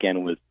over the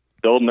weekend, was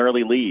building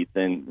early leads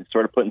and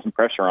sort of putting some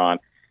pressure on.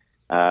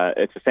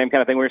 It's the same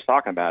kind of thing we were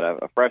talking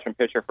about. A freshman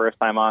pitcher, first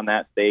time on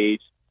that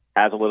stage,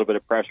 has a little bit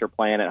of pressure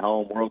playing at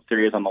home, World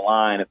Series on the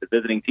line. If the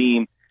visiting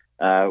team,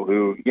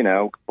 who,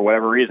 for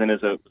whatever reason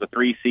is a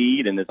 3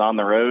 seed and is on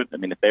the road, I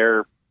mean, if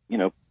they're,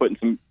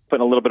 putting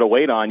a little bit of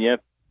weight on you,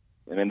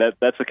 I mean,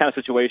 that's the kind of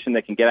situation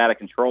that can get out of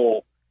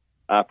control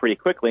pretty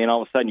quickly, and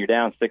all of a sudden you're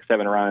down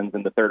 6-7 runs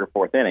in the 3rd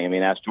or 4th inning. I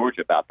mean, ask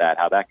Georgia about that,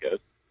 how that goes.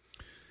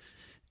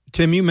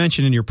 Tim, you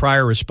mentioned in your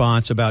prior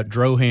response about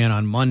Drohan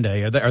on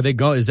Monday. Are they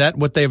going? Is that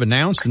what they've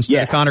announced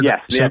instead of Connor?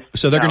 Yes.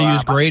 So they're going to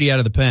use Grady out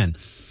of the pen.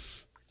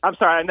 I'm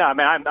sorry. No, I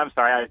mean, I'm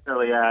sorry. I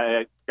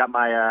really got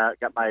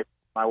my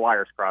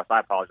wires crossed.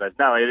 I apologize.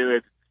 No,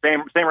 it's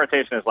same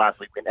rotation as last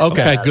week.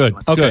 Okay, good.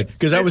 Okay,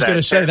 because I was going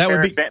to say that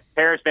would be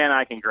Paris, Van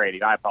Eyck, and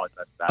Grady. I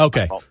apologize for that.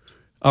 Okay.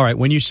 All right.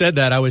 When you said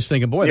that, I was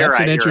thinking, boy, that's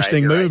an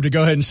interesting move to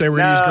go ahead and say we're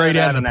going to use Grady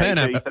out of the pen.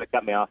 You could have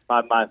cut me off.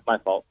 My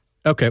fault.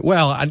 Okay,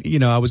 well,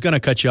 I was going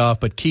to cut you off,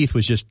 but Keith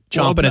was just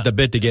chomping at the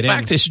bit to get in. In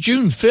fact, it's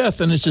June 5th,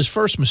 and it's his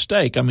first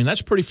mistake. I mean,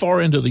 that's pretty far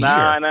into the year.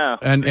 I know.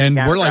 And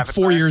we're like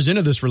 4 years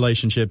into this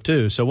relationship,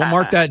 too. So we'll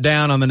mark that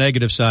down on the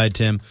negative side,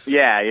 Tim.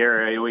 Yeah,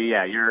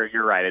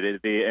 you're right. It is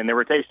and the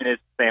rotation is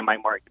the same. Mike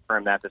Martin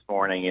confirmed that this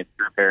morning. It's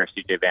Drew Parrish,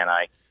 C.J. Van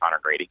Eyck, Connor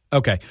Grady.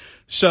 Okay.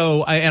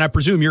 So, I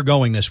presume you're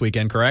going this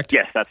weekend, correct?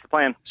 Yes, that's the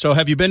plan. So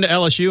have you been to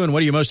LSU, and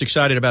what are you most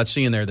excited about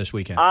seeing there this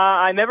weekend?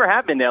 I never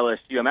have been to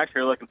LSU. I'm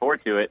actually looking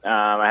forward to it.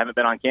 I haven't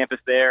been on campus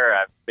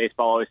there.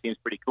 Baseball always seems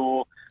pretty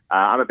cool.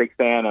 I'm a big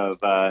fan of,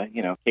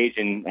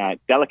 Cajun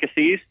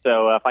delicacies.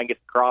 So if I can get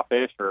some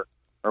crawfish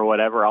or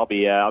whatever, I'll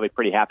be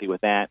pretty happy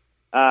with that.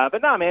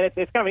 But no, man,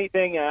 it's kind of a neat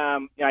thing.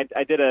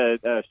 I did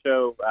a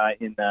show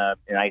in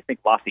I think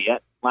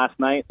Lafayette last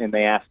night, and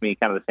they asked me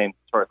kind of the same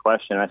sort of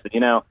question. I said,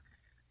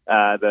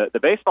 the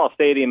baseball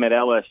stadium at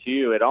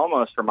LSU, it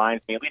almost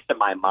reminds me, at least in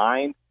my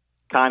mind,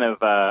 kind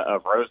of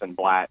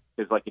Rosenblatt.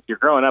 Because like if you're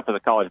growing up as a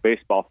college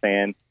baseball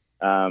fan,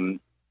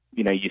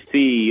 you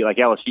see like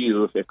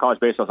LSU. If college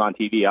baseball's on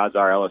TV, odds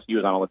are LSU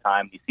is on all the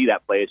time. You see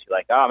that place, you're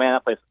like, oh man,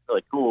 that place is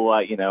really cool.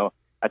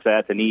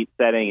 That's a neat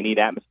setting, a neat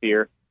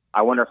atmosphere.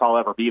 I wonder if I'll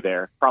ever be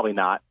there. Probably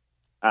not.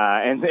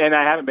 And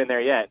I haven't been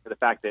there yet. So the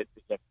fact that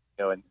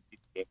and see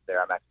the games there,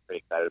 I'm actually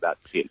pretty excited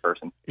about to see it in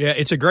person. Yeah,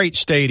 it's a great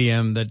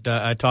stadium that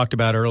I talked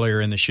about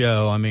earlier in the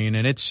show. I mean,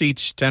 and it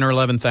seats 10 or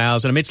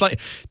 11,000. I mean, it's like,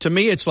 to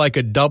me, it's like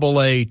a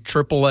AA,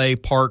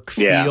 AAA park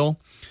feel.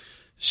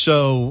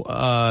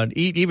 So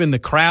even the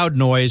crowd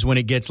noise, when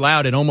it gets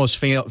loud, it almost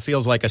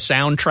feels like a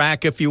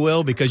soundtrack, if you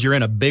will, because you're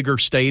in a bigger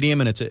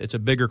stadium and it's a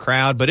bigger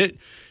crowd. But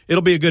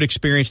it'll be a good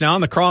experience. Now,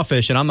 on the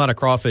crawfish, and I'm not a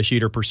crawfish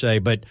eater per se,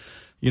 but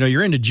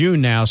you're into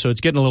June now, so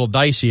it's getting a little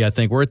dicey, I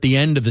think. We're at the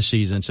end of the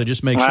season, so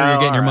just make sure you're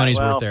getting your money's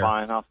worth there.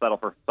 Fine. I'll settle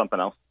for something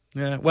else.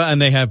 Yeah, well,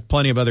 and they have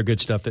plenty of other good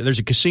stuff. There's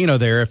a casino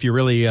there if you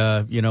really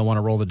want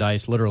to roll the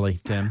dice,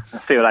 literally, Tim. I'll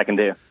see what I can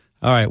do.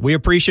 All right. We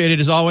appreciate it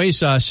as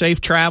always.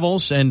 Safe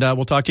travels, and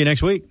we'll talk to you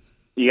next week.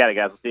 You got it,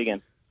 guys. We'll see you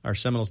again. Our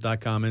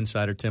Seminoles.com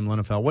insider, Tim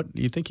Linefeld. What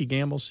do you think he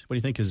gambles? What do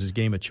you think is his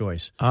game of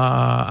choice?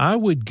 I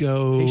would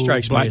go He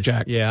strikes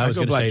blackjack. Me as, I was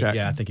going to say, blackjack.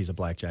 yeah, I think he's a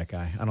blackjack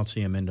guy. I don't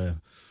see him into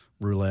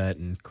roulette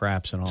and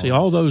craps and all. See,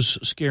 all those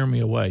scare me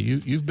away.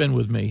 You've been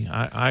with me.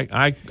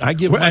 I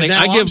give well, money.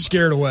 now I'm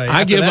scared away.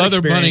 I give other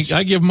experience. money.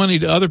 I give money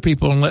to other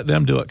people and let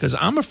them do it because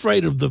I'm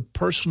afraid of the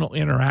personal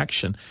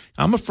interaction.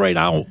 I'm afraid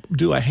I'll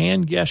do a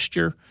hand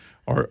gesture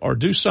or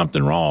do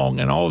something wrong,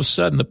 and all of a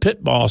sudden the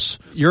pit boss.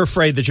 You're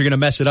afraid that you're going to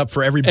mess it up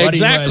for everybody.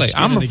 Exactly.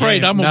 I'm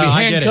afraid I'm going to be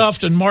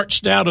handcuffed and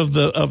marched out of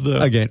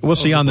the. Again, we'll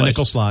see on the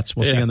nickel slots.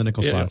 We'll see on the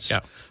nickel slots. Yeah.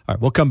 All right,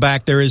 we'll come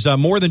back. There is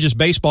more than just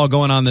baseball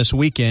going on this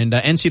weekend.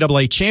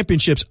 NCAA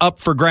championships up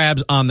for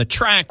grabs on the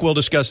track. We'll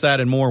discuss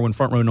that and more when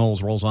Front Row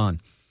Knowles rolls on.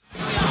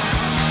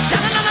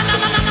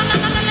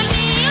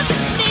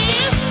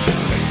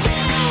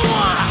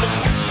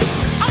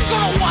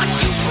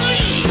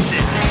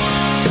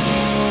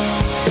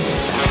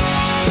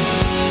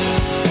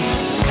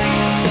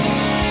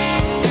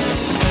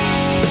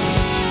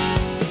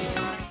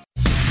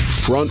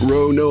 Front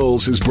Row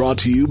Knowles is brought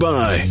to you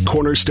by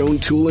Cornerstone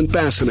Tool and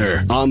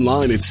Fastener.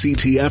 Online at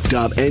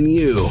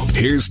ctf.nu.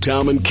 Here's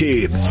Tom and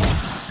Keith.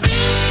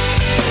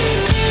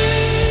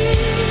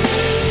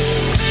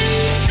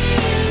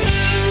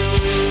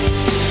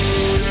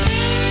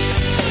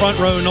 Front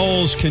Row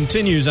Knowles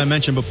continues. I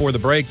mentioned before the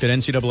break that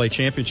NCAA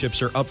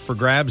championships are up for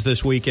grabs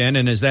this weekend,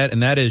 and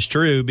that is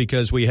true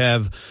because we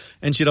have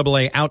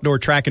NCAA outdoor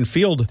track and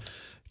field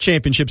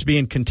championships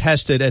being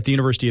contested at the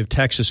University of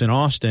Texas in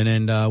Austin,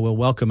 and we'll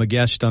welcome a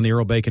guest on the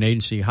Earl Bacon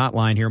Agency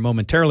hotline here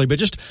momentarily. But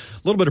just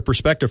a little bit of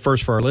perspective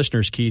first for our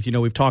listeners, Keith. You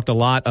know, we've talked a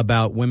lot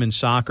about women's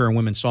soccer and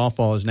women's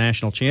softball as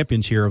national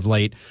champions here of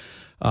late.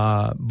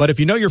 But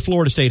if you know your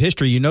Florida State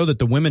history, you know that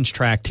the women's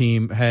track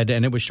team had,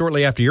 and it was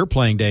shortly after your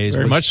playing days.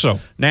 Very much so.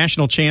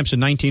 National champs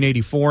in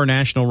 1984,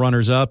 national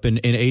runners-up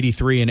in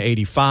 83 and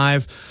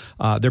 85.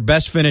 Their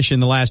best finish in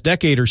the last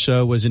decade or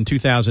so was in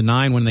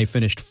 2009 when they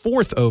finished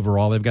fourth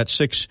overall. They've got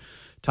 6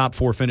 top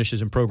 4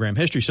 finishes in program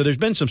history. So there's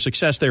been some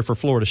success there for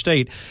Florida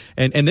State.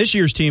 And this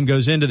year's team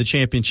goes into the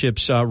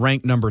championships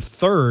ranked number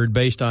 3rd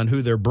based on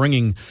who they're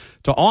bringing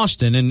to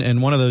Austin.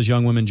 And one of those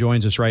young women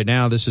joins us right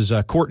now. This is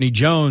Courtney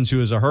Jones, who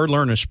is a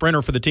hurdler and a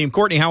sprinter for the team.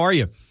 Courtney, how are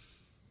you?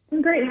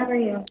 I'm great. How are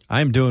you?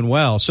 I'm doing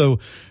well. So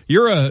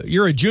you're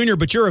a junior,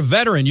 but you're a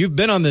veteran. You've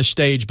been on this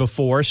stage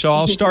before. So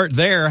I'll start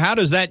there. How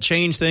does that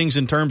change things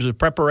in terms of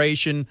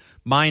preparation,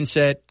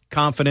 mindset,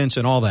 confidence,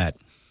 and all that?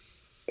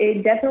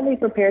 It definitely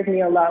prepares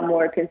me a lot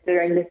more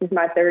considering this is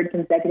my 3rd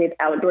consecutive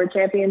outdoor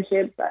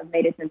championships. I've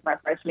made it since my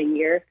freshman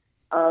year.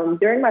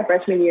 During my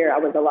freshman year, I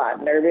was a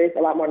lot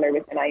more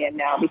nervous than I am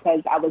now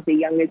because I was the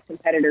youngest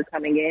competitor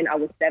coming in. I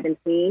was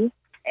 17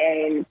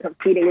 and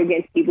competing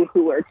against people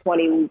who were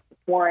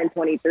 24 and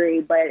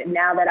 23. But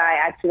now that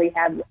I actually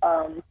have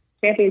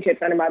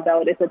championships under my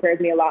belt, it prepares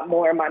me a lot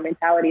more. My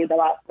mentality is a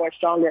lot more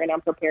stronger, and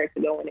I'm prepared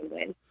to go in and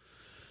win.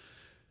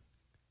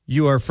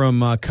 You are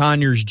from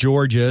Conyers,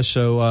 Georgia,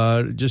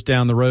 so just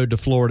down the road to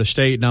Florida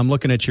State. And I'm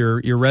looking at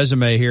your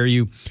resume here.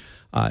 You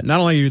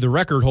not only are you the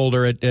record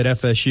holder at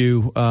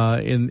FSU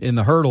in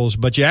the hurdles,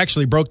 but you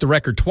actually broke the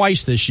record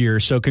twice this year.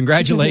 So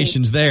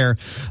congratulations there.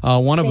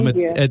 One of them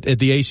at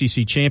the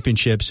ACC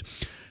championships.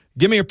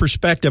 Give me a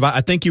perspective.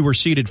 I think you were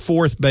seeded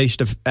 4th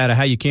based out of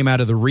how you came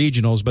out of the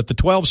regionals, but the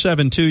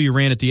 12.72 you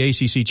ran at the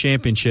ACC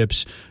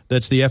championships,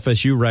 that's the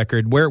FSU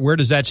record. Where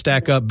does that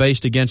stack up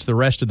based against the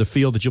rest of the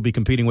field that you'll be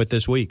competing with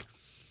this week?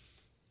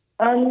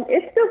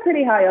 It's still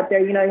pretty high up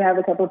there. You know, you have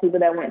a couple of people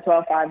that went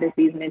 12.5 this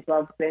season and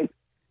 12.6.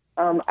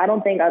 I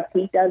don't think I've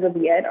peaked as of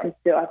yet. I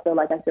feel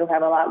like I still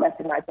have a lot left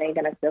in my tank,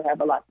 and I still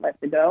have a lot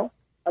left to go,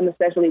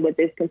 especially with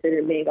this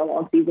considered being a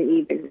long season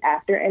even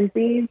after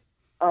NCs.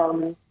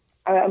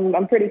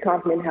 I'm pretty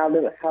confident how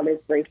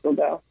this race will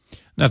go.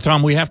 Now,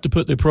 Tom, we have to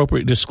put the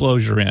appropriate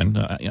disclosure in.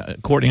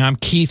 Courtney, I'm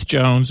Keith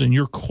Jones, and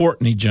you're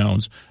Courtney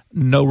Jones.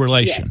 No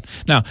relation.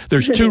 Yes. Now,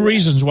 there's 2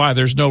 reasons why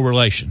there's no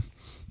relation.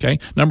 Okay.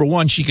 Number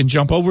 1, she can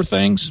jump over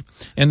things.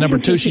 And number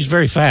 2, she's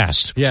very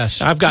fast. Yes.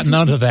 I've got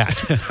none of that.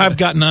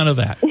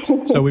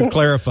 So we've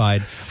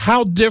clarified.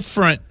 How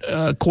different,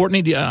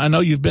 Courtney, I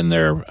know you've been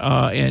there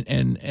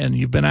and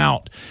you've been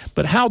out,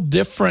 but how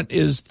different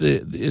is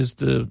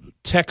the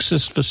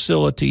Texas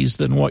facilities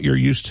than what you're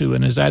used to?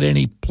 And is that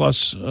any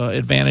plus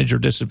advantage or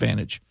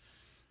disadvantage?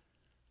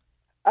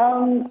 It's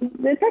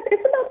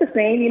about the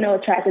same. You know,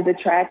 track is a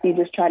track. You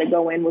just try to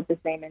go in with the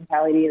same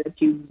mentality that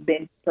you've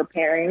been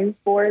preparing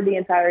for the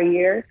entire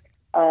year.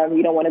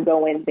 You don't want to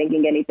go in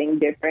thinking anything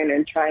different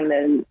and trying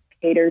to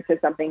cater to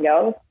something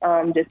else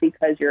just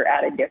because you're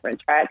at a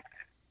different track.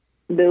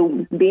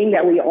 Being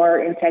that we are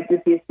in Texas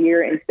this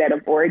year instead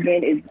of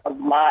Oregon is a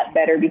lot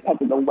better because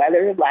of the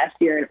weather. Last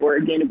year in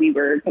Oregon, we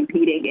were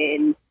competing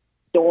in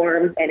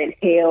storms and in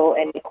hail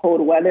and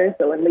cold weather.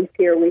 So at least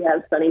here we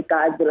have sunny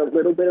skies with a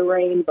little bit of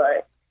rain,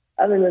 but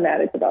other than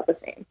that, it's about the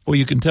same. Well,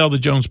 you can tell the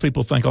Jones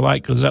people think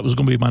alike, because that was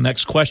going to be my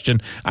next question.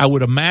 I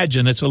would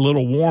imagine it's a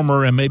little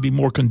warmer and maybe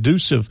more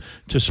conducive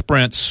to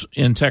sprints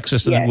in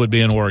Texas than it would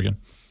be in Oregon.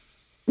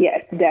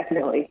 Yes,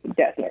 definitely.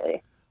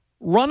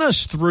 Run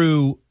us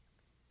through,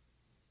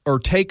 or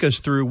take us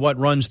through, what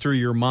runs through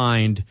your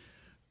mind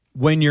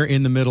when you're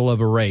in the middle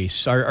of a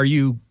race. Are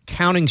you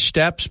counting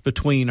steps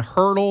between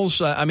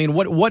hurdles? I mean,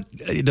 what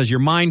does your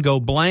mind go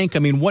blank? I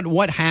mean,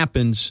 what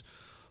happens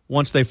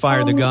once they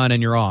fire the gun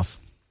and you're off?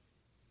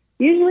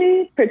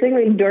 Usually,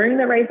 particularly during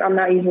the race, I'm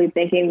not usually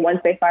thinking.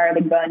 Once they fire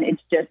the gun,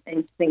 it's just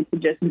instinct to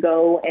just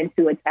go and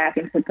to attack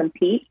and to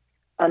compete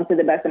to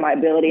the best of my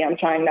ability. I'm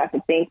trying not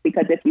to think,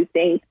 because if you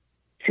think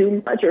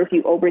too much or if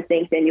you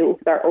overthink, then you'll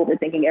start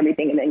overthinking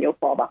everything and then you'll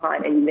fall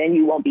behind and then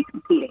you won't be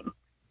competing.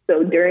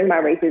 So during my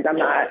races, I'm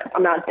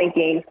not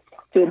thinking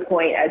to a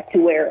point as to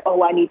where,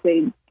 I need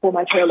to pull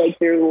my trail leg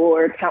through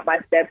or count my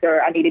steps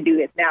or I need to do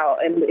this now.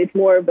 And it's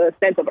more of a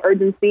sense of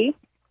urgency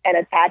and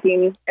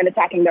attacking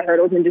the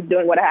hurdles and just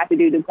doing what I have to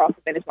do to cross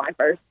the finish line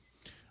first.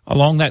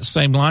 Along that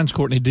same lines,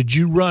 Courtney, did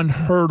you run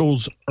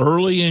hurdles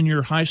early in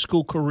your high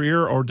school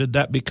career, or did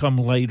that become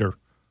later?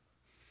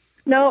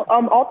 No,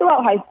 all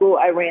throughout high school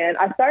I ran.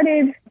 I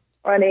started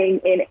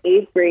running in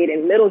 8th grade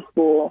in middle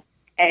school,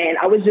 and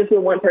I was just with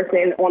one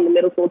person on the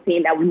middle school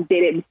team that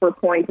did it for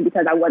points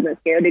because I wasn't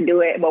scared to do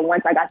it. But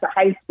once I got to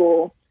high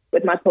school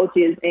with my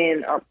coaches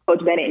and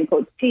Coach Bennett and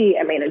Coach T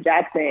at Maynard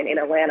Jackson in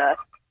Atlanta,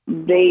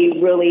 they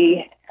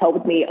really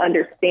helped me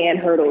understand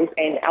hurdles,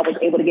 and I was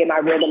able to get my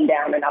rhythm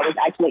down, and I was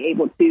actually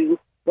able to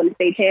win the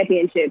state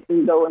championships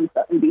and go and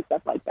do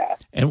stuff like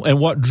that. And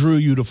what drew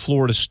you to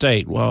Florida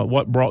State? Well,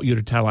 what brought you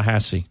to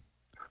Tallahassee?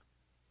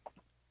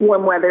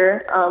 Warm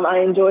weather. I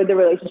enjoyed the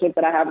relationship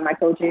that I have with my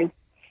coaches,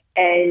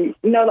 and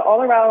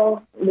all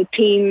around the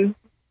team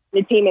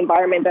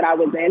environment that I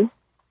was in.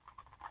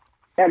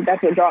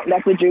 That's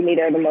what drew me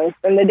there the most,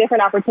 and the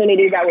different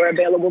opportunities that were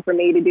available for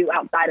me to do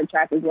outside of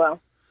track as well.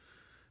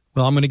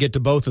 Well, I'm going to get to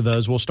both of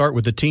those. We'll start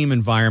with the team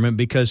environment,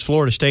 because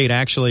Florida State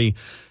actually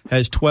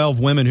has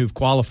 12 women who've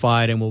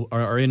qualified and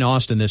are in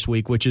Austin this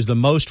week, which is the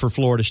most for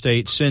Florida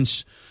State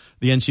since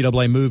the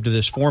NCAA moved to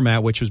this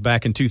format, which was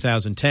back in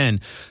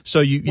 2010. So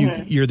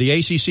you're the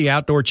ACC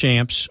outdoor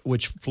champs,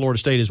 which Florida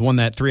State has won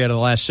that 3 out of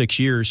the last 6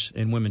 years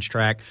in women's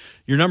track.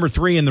 You're number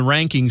 3 in the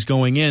rankings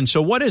going in.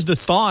 So what is the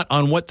thought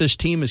on what this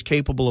team is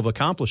capable of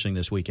accomplishing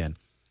this weekend?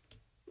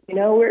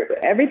 We're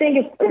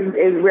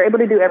able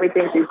to do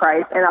everything through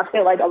Christ, and I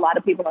feel like a lot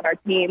of people on our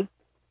team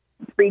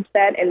preach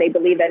that and they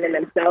believe that in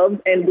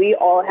themselves, and we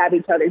all have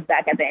each other's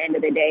back at the end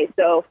of the day.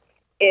 So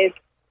if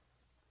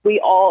we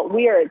are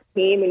a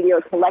team and we are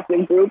a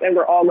collective group, and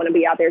we're all going to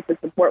be out there to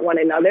support one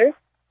another.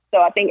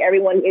 So I think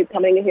everyone is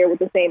coming in here with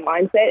the same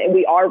mindset, and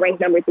we are ranked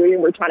number 3,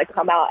 and we're trying to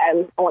come out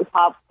as on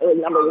top of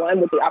number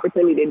 1 with the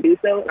opportunity to do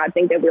so. And I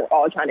think that we're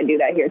all trying to do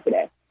that here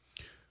today.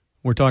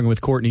 We're talking with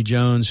Courtney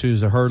Jones,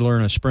 who's a hurdler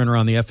and a sprinter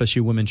on the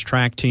FSU women's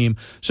track team.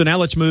 So now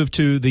let's move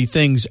to the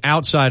things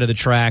outside of the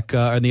track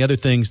and the other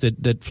things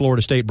that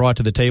Florida State brought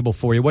to the table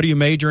for you. What are you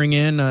majoring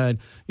in?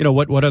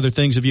 What other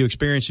things have you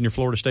experienced in your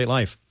Florida State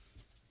life?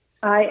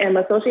 I am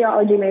a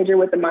sociology major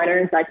with a minor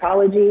in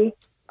psychology.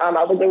 I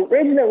was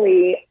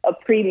originally a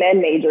pre-med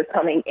major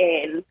coming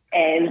in,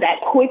 and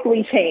that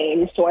quickly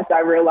changed once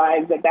I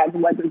realized that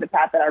wasn't the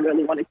path that I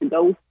really wanted to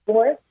go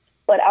for.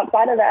 But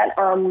outside of that,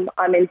 I'm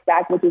in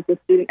SAC, which is the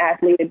Student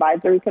Athlete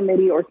Advisory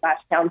Committee or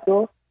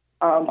 /Council.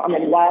 I'm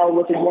in WILD,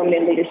 which is Women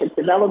in Leadership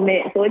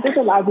Development. So it just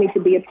allows me to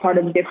be a part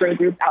of different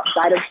groups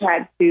outside of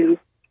track to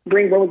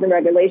bring rules and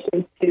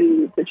regulations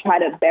to try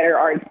to better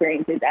our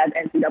experiences as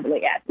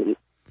NCAA athletes.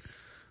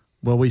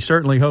 Well, we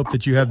certainly hope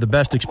that you have the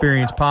best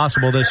experience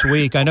possible this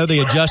week. I know they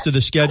adjusted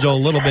the schedule a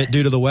little bit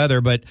due to the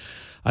weather, but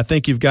I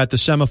think you've got the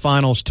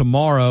semifinals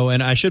tomorrow.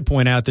 And I should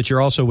point out that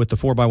you're also with the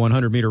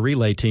 4x100 meter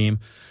relay team.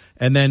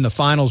 And then the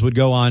finals would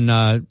go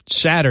on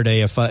Saturday,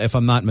 if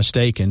I'm not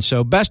mistaken.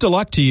 So best of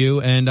luck to you,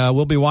 and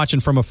we'll be watching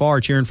from afar,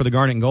 cheering for the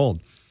Garnet and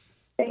Gold.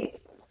 Thanks.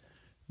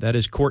 That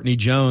is Courtney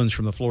Jones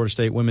from the Florida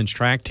State women's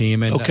track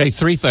team. And, okay,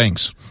 3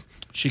 things.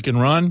 She can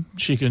run,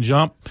 she can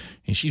jump,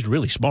 and she's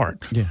really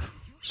smart. Yeah.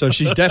 So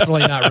she's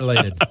definitely not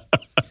related.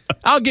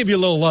 I'll give you a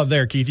little love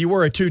there, Keith. You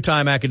were a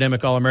 2-time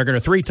academic All-American, or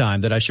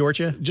 3-time. Did I short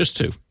you? Just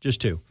 2. Just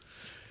 2.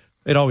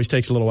 It always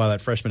takes a little while, that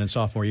freshman and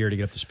sophomore year, to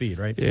get up to speed,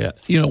 right? Yeah.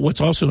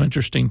 What's also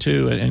interesting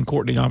too, and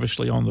Courtney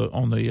obviously on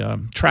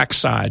the track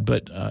side,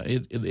 but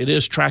it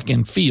is track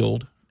and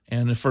field.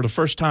 And for the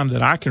first time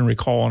that I can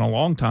recall in a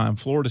long time,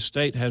 Florida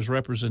State has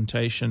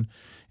representation,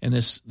 and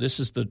this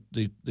is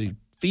the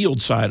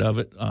field side of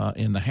it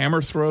in the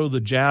hammer throw,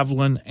 the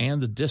javelin,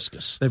 and the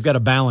discus. They've got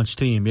a balanced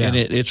team, yeah. And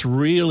it's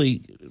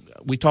really,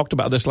 we talked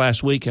about this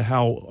last week,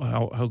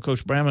 how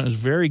Coach Bramman is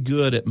very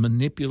good at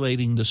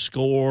manipulating the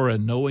score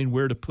and knowing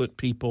where to put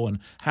people and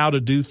how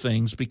to do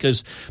things,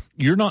 because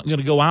you're not going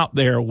to go out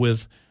there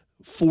with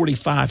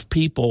 45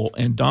 people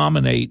and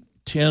dominate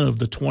 10 of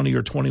the 20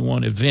 or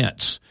 21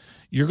 events.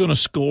 You're going to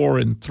score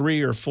in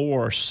 3 or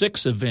 4 or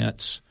 6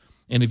 events,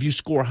 and if you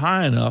score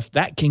high enough,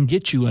 that can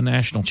get you a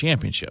national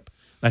championship.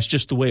 That's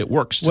just the way it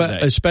works today.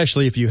 Well,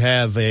 especially if you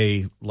have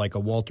a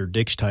Walter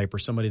Dix type or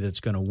somebody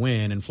that's going to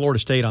win. And Florida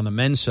State on the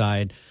men's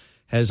side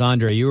has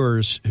Andre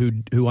Ewers,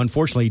 who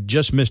unfortunately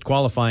just missed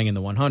qualifying in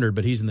the 100,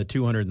 but he's in the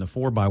 200 and the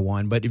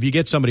 4x1. But if you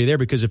get somebody there,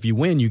 because if you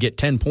win, you get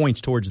 10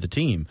 points towards the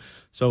team.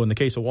 So in the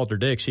case of Walter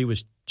Dix, he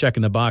was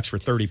checking the box for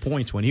 30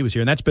 points when he was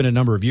here, and that's been a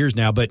number of years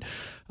now. But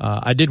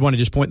I did want to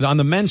just point, on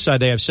the men's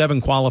side, they have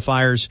 7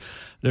 qualifiers.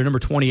 They're number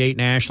 28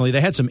 nationally.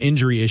 They had some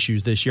injury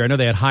issues this year. I know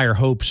they had higher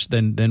hopes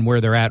than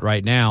where they're at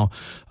right now,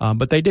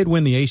 but they did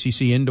win the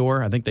ACC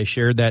Indoor. I think they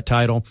shared that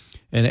title.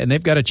 And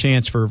they've got a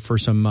chance for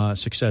some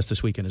success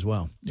this weekend as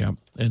well. Yeah,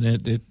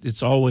 and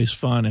it's always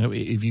fun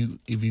if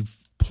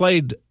you've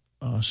played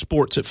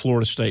sports at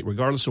Florida State,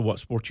 regardless of what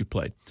sport you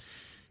played.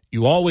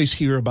 You always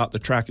hear about the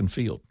track and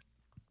field,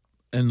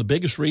 and the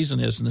biggest reason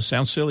is, and this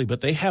sounds silly,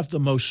 but they have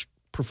the most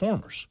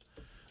performers.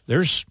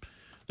 There's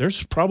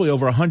probably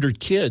over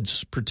 100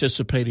 kids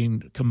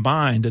participating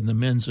combined in the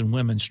men's and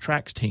women's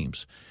track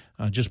teams.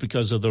 Just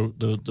because of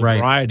the right.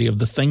 variety of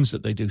the things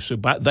that they do. So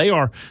but they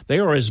are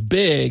as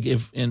big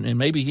and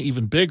maybe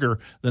even bigger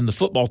than the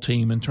football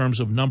team in terms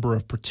of number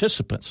of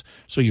participants.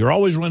 So you're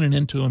always running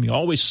into them. You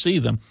always see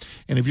them.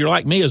 And if you're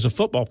like me as a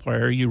football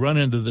player, you run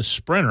into this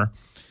sprinter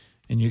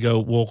and you go,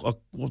 well,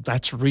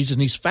 that's the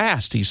reason he's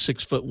fast. He's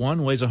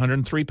 6'1", weighs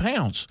 103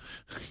 pounds.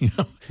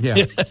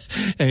 Yeah.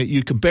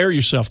 You compare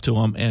yourself to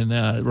him,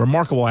 and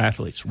remarkable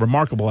athletes.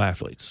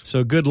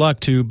 So good luck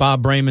to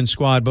Bob Brayman's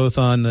squad, both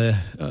on the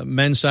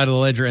men's side of the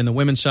ledger and the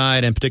women's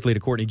side, and particularly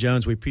to Courtney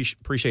Jones. We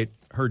appreciate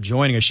her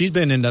joining us. She's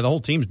been the whole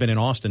team's been in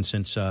Austin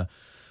since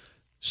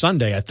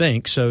Sunday, I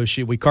think. So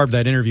we carved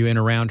that interview in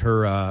around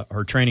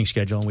her training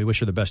schedule, and we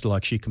wish her the best of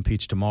luck. She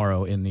competes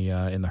tomorrow in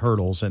the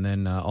hurdles and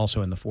then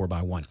also in the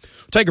 4x1. We'll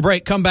take a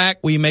break. Come back.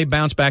 We may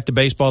bounce back to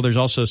baseball. There's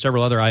also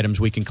several other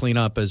items we can clean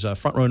up as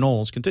Front Row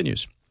Knowles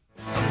continues.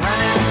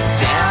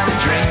 Down the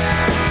drain.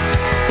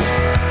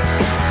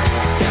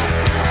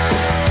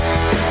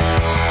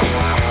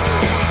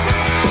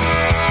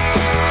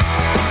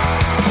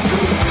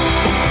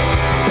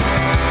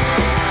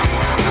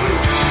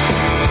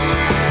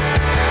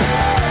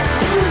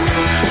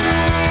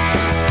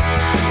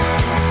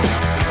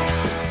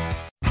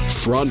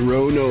 Front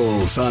Row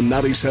Knowles on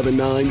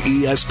 97.9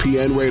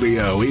 ESPN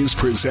Radio is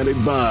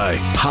presented by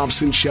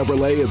Hobson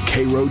Chevrolet of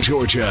Cairo,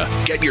 Georgia.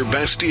 Get your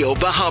best deal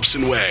the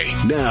Hobson way.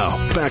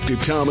 Now, back to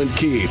Tom and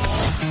Keith.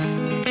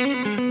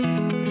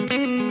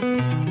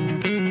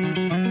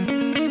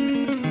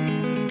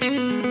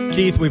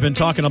 Keith, we've been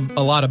talking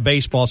a lot of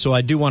baseball, so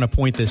I do want to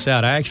point this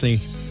out. It's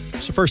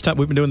the first time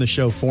we've been doing the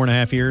show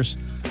 4.5 years.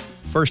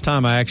 First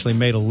time I actually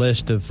made a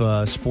list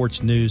of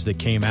sports news that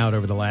came out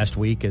over the last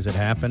week as it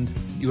happened.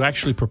 You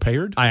actually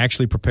prepared? I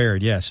actually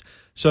prepared, yes.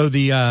 So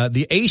the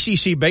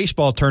ACC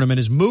baseball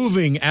tournament is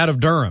moving out of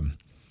Durham.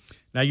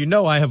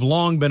 Now, I have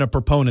long been a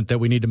proponent that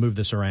we need to move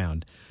this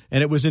around.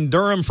 And it was in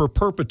Durham for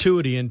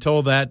perpetuity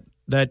until that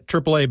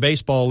AAA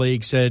baseball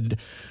league said,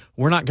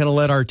 we're not going to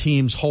let our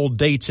teams hold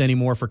dates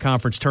anymore for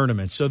conference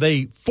tournaments. So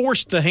they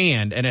forced the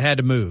hand, and it had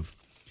to move.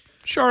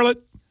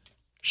 Charlotte,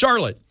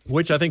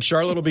 which I think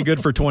Charlotte will be good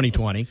for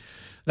 2020.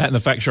 That and the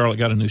fact Charlotte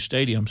got a new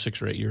stadium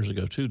 6 or 8 years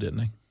ago too, didn't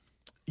they?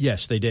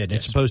 Yes, they did. Yes.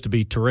 It's supposed to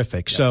be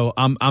terrific. Yeah. So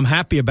I'm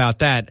happy about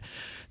that.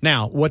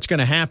 Now, what's going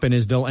to happen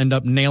is they'll end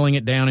up nailing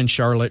it down in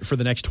Charlotte for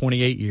the next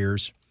 28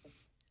 years.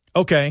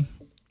 Okay,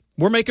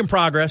 we're making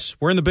progress.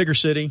 We're in the bigger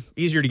city,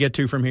 easier to get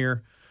to from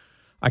here.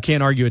 I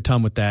can't argue a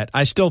ton with that.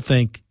 I still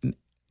think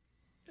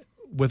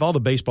with all the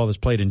baseball that's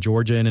played in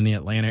Georgia and in the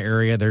Atlanta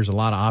area, there's a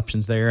lot of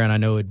options there, and I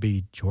know it'd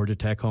be Georgia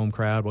Tech home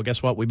crowd. Well,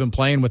 guess what? We've been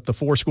playing with the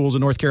 4 schools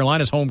in North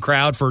Carolina's home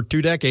crowd for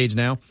 2 decades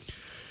now.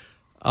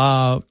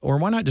 Or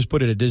why not just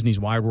put it at Disney's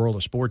Wide World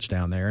of Sports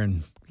down there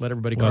and let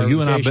everybody go? Well,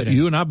 you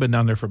and I've been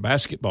down there for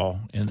basketball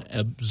and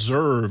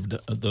observed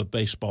the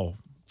baseball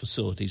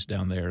facilities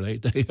down there.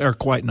 They are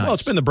quite nice. Well,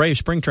 it's been the Braves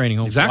spring training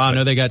home. Exactly. I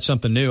know they got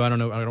something new. I don't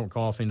know. I don't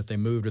recall if they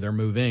moved or they're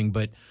moving,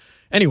 but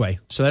anyway,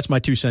 so that's my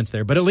 2 cents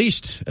there. But at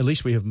least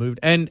we have moved.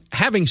 And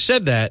having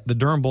said that, the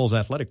Durham Bulls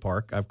Athletic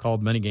Park, I've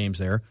called many games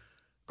there.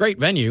 Great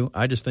venue.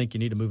 I just think you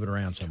need to move it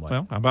around somewhat.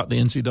 Well, how about the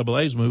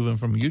NCAA's moving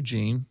from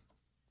Eugene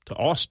to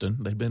Austin?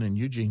 They've been in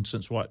Eugene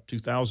since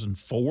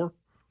 2004?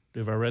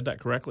 Have I read that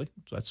correctly?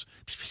 So that's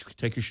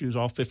take your shoes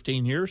off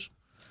 15 years.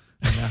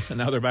 And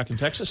now they're back in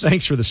Texas.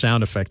 Thanks for the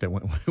sound effect that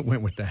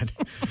went with that.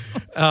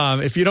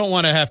 If you don't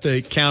want to have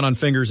to count on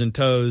fingers and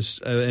toes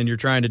and you're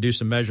trying to do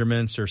some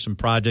measurements or some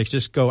projects,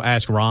 just go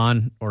ask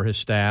Ron or his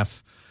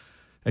staff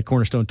at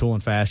Cornerstone Tool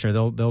and Fastener.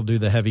 They'll do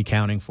the heavy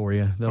counting for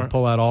you. They'll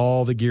pull out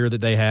all the gear that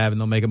they have, and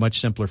they'll make it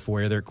much simpler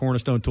for you. They're at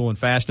Cornerstone Tool and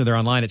Fastener. They're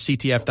online at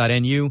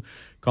ctf.nu.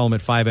 Call them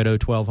at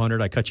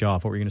 580-1200. I cut you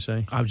off. What were you going to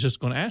say? I was just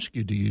going to ask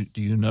you, do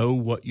you know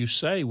what you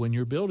say when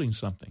you're building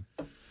something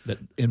that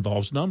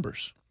involves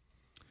numbers?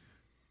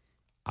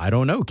 I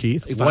don't know,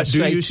 Keith. What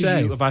do you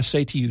say? If I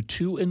say to you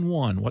 2 and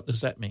 1, what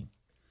does that mean?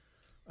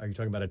 Are you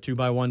talking about a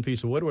 2x1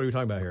 piece of wood? What are we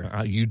talking about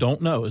here? You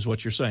don't know is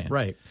what you're saying.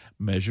 Right.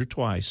 Measure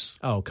twice.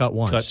 Oh, cut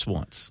once. Cuts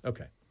once.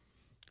 Okay.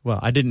 Well,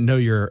 I didn't know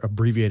your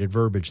abbreviated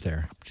verbiage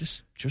there.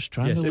 Just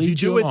trying Yes, to if lead you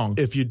do you it, along.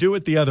 if you do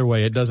it the other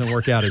way, it doesn't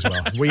work out as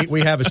well.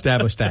 We have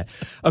established that.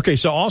 Okay,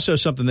 so also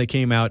something that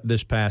came out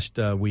this past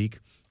week.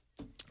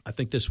 I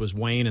think this was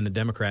Wayne and the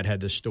Democrat had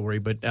this story,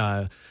 but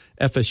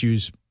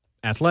FSU's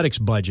athletics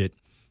budget.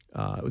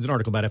 It was an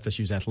article about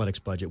FSU's athletics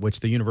budget, which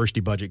the university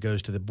budget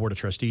goes to the Board of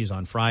Trustees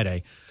on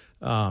Friday.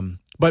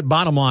 But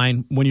bottom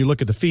line, when you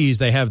look at the fees,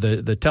 they have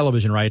the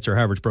television rights, or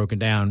however it's broken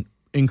down,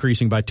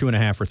 increasing by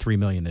 $2.5 or $3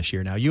 million this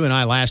year. Now, you and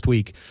I last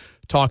week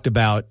talked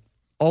about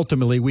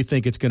ultimately we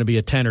think it's going to be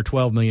a $10 or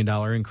 $12 million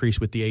increase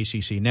with the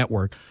ACC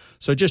network.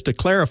 So just to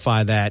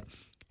clarify that,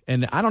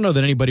 and I don't know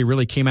that anybody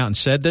really came out and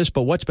said this,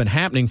 but what's been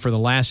happening for the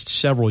last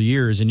several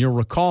years, and you'll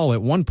recall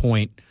at one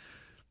point,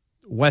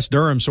 Wes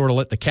Durham sort of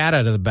let the cat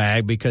out of the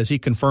bag because he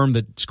confirmed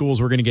that schools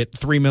were going to get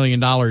 $3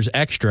 million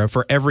extra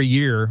for every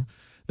year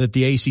that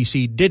the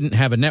ACC didn't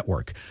have a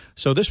network.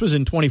 So this was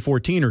in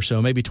 2014 or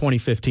so, maybe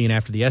 2015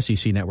 after the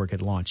SEC network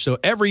had launched. So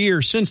every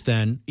year since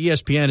then,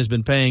 ESPN has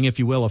been paying, if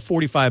you will, a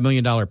 $45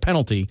 million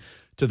penalty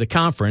to the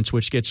conference,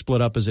 which gets split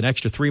up as an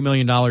extra $3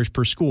 million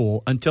per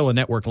school until a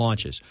network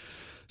launches.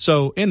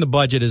 So in the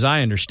budget, as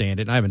I understand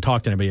it, and I haven't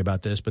talked to anybody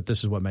about this, but this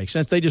is what makes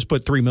sense. They just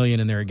put $3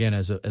 million in there again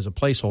as a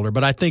placeholder.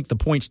 But I think the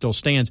point still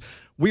stands.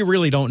 We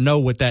really don't know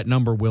what that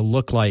number will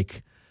look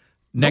like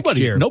next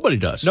year. Nobody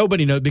does.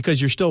 Nobody knows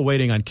because you're still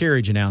waiting on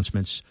carriage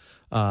announcements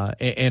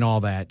and all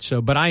that. So,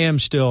 but I am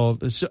still.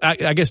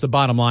 I guess the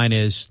bottom line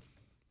is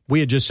we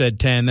had just said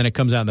 10, then it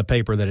comes out in the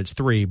paper that it's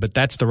 3. But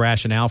that's the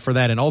rationale for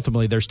that, and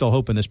ultimately they're still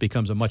hoping this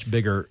becomes a much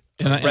bigger.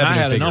 And I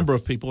had figure. a number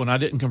of people, and I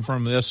didn't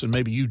confirm this, and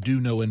maybe you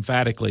do know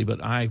emphatically,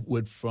 but I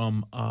would,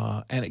 from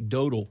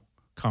anecdotal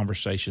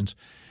conversations,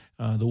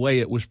 the way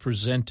it was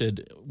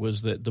presented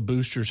was that the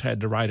boosters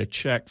had to write a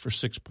check for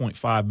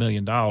 $6.5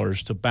 million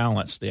to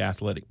balance the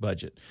athletic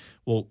budget.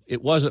 Well,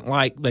 it wasn't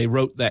like they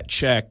wrote that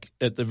check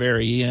at the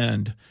very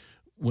end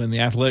when the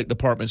athletic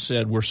department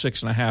said we're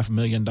 $6.5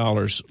 million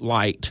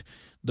light.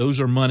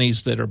 Those are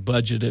monies that are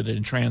budgeted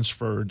and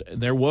transferred.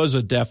 There was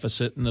a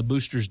deficit, and the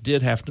boosters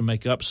did have to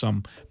make up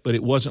some, but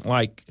it wasn't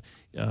like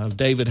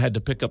David had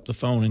to pick up the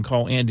phone and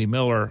call Andy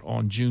Miller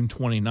on June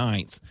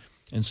 29th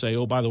and say,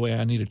 oh, by the way,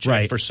 I need a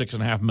check for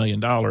 $6.5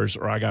 million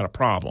or I got a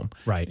problem.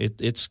 Right.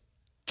 It's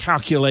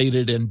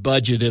calculated and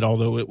budgeted,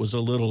 although it was a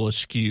little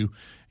askew.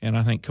 And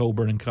I think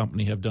Coburn and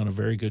company have done a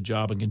very good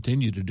job and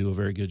continue to do a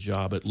very good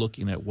job at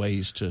looking at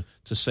ways to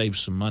save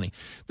some money.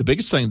 The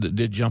biggest thing that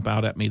did jump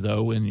out at me,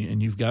 though,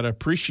 and you've got to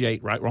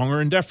appreciate, right, wrong, or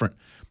indifferent,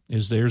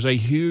 is there's a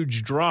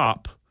huge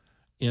drop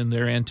in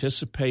their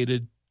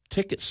anticipated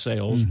ticket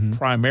sales,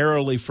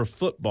 primarily for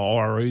football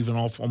or even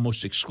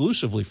almost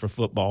exclusively for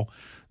football,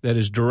 that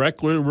is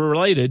directly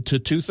related to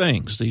two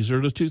things. These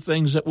are the two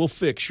things that will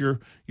fix your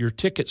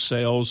ticket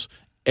sales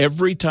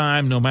every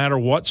time, no matter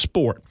what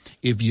sport.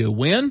 If you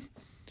win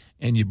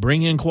and you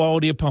bring in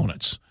quality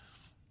opponents,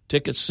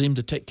 tickets seem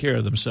to take care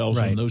of themselves,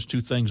 and those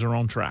two things are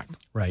on track.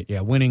 Right,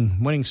 yeah.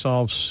 Winning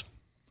solves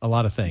a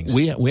lot of things.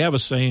 We have a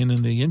saying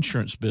in the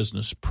insurance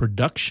business,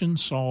 production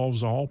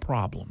solves all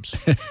problems.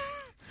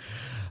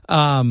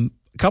 A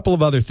couple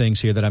of other things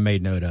here that I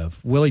made note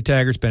of. Willie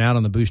Taggart's been out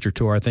on the booster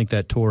tour. I think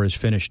that tour is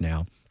finished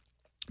now.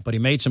 But he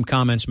made some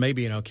comments,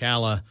 maybe in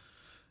Ocala.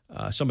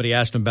 Somebody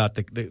asked him about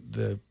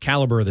the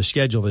caliber of the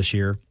schedule this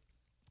year,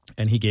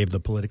 and he gave the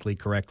politically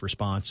correct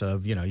response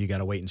of, you got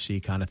to wait and see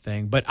kind of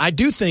thing. But I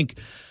do think,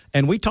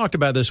 and we talked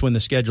about this when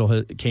the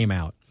schedule came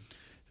out,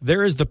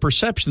 there is the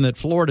perception that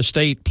Florida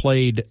State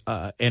played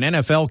an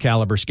NFL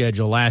caliber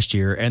schedule last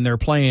year, and they're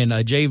playing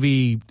a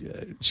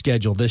JV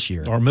schedule this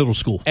year. Or middle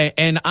school.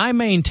 And I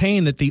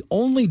maintain that the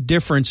only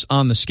difference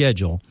on the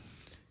schedule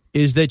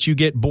is that you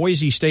get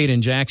Boise State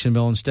and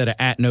Jacksonville instead of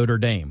at Notre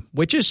Dame,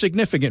 which is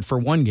significant for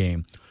one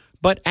game.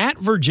 But at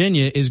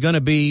Virginia is going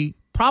to be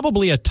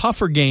probably a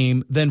tougher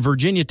game than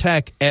Virginia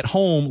Tech at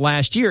home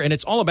last year, and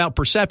it's all about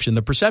perception.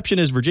 The perception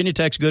is Virginia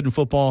Tech's good in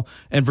football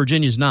and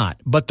Virginia's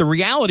not. But the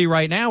reality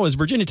right now is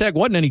Virginia Tech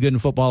wasn't any good in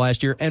football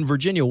last year, and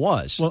Virginia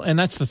was. Well, and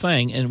that's the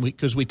thing, and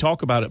because we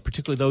talk about it,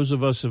 particularly those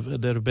of us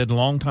that have been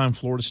longtime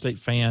Florida State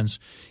fans,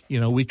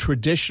 we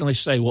traditionally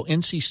say, well,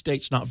 NC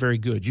State's not very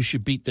good. You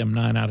should beat them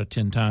 9 out of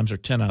 10 times or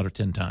 10 out of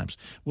 10 times.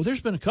 Well,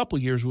 there's been a couple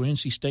of years where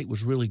NC State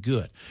was really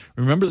good.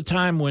 Remember the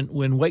time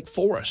when Wake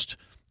Forest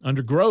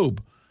under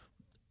Grobe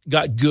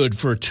got good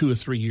for a 2 or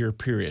 3 year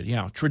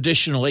period.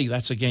 Traditionally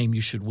that's a game you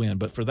should win,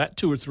 but for that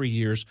 2 or 3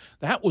 years,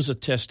 that was a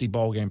testy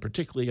ball game,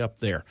 particularly up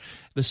there.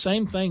 The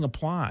same thing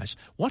applies.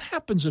 What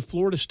happens if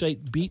Florida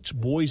State beats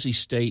Boise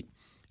State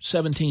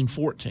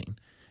 17-14,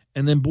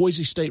 and then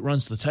Boise State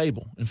runs the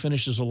table and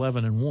finishes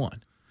 11-1?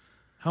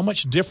 How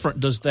much different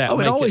does that make?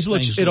 It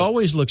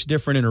always looks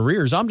different in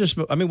arrears.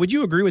 Would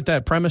you agree with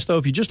that premise, though?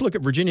 If you just look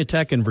at Virginia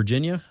Tech and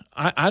Virginia?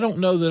 I don't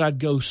know that I'd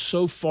go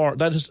so far.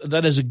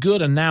 That is a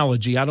good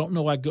analogy. I don't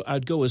know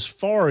I'd go as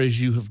far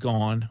as you have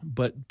gone,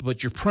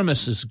 but your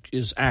premise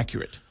is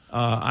accurate.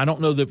 I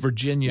don't know that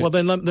Virginia. Well,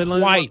 then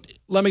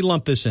let me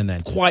lump this in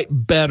then. Quite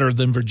better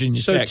than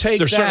Virginia So Tech. take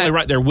They're that- certainly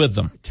right there with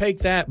them. Take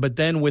that, but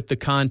then with the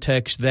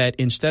context that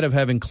instead of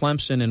having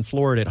Clemson and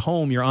Florida at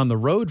home, you're on the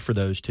road for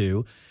those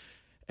two.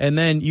 And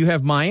then you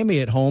have Miami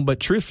at home, but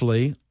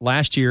truthfully,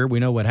 last year we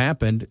know what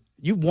happened.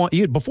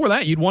 Before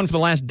that, you'd won for the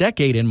last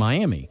decade in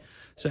Miami.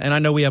 So, and I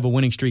know we have a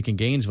winning streak in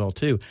Gainesville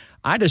too.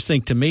 I just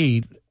think, to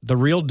me, the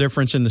real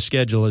difference in the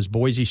schedule is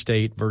Boise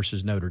State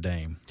versus Notre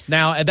Dame.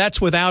 Now, that's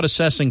without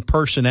assessing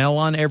personnel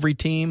on every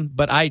team,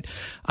 but I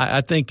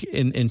think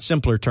in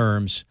simpler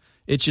terms,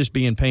 it's just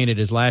being painted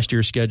as last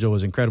year's schedule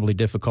was incredibly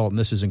difficult and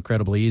this is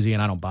incredibly easy,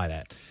 and I don't buy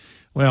that.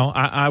 Well,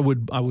 I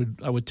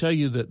would tell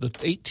you that the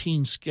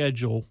 18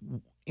 schedule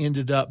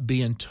ended up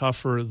being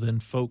tougher than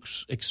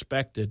folks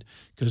expected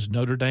because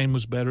Notre Dame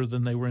was better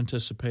than they were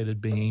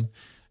anticipated being.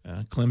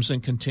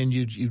 Clemson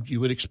continued. You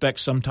would expect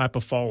some type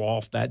of fall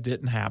off. That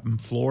didn't happen.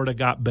 Florida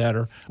got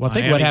better. Well, I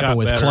think what happened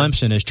with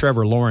Clemson is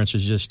Trevor Lawrence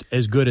is just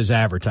as good as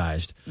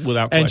advertised.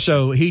 Without question. And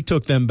so he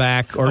took them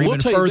back, or even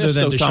further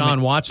than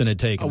Deshaun Watson had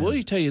taken them. I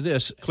will tell you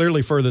this.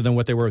 Clearly further than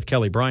what they were with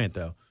Kelly Bryant,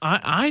 though.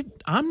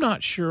 I'm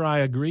not sure I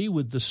agree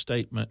with the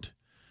statement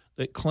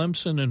that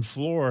Clemson and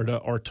Florida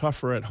are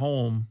tougher at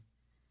home.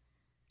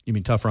 You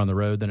mean tougher on the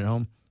road than at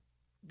home?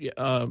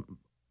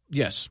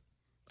 Yes.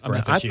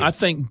 FSU. I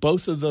think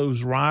both of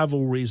those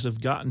rivalries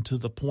have gotten to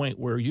the point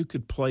where you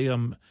could play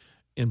them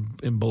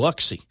in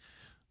Biloxi,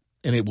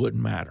 and it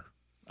wouldn't matter.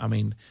 I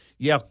mean,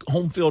 yeah,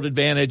 home field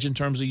advantage in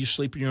terms of you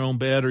sleep in your own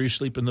bed or you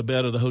sleep in the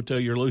bed of the hotel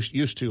you're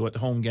used to at the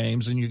home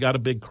games, and you got a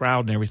big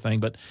crowd and everything.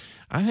 But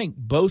I think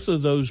both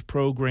of those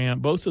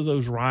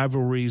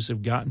rivalries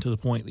have gotten to the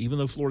point, even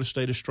though Florida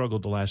State has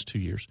struggled the last 2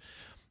 years.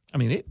 I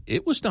mean,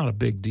 it was not a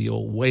big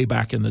deal way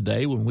back in the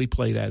day when we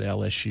played at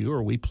LSU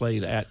or we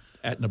played at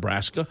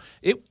Nebraska.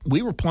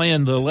 We were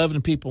playing the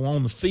 11 people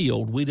on the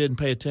field. We didn't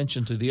pay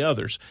attention to the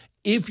others.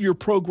 If your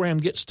program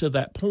gets to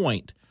that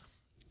point,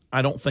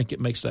 I don't think it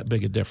makes that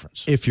big a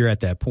difference. If you're at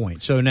that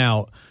point. So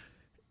now,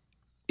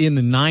 in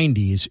the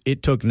 90s,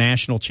 it took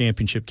national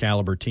championship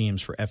caliber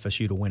teams for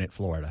FSU to win at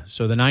Florida.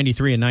 So the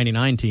 93 and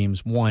 99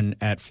 teams won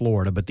at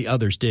Florida, but the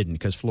others didn't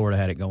because Florida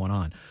had it going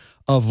on.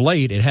 Of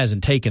late, it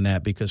hasn't taken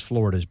that because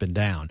Florida's been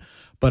down.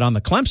 But on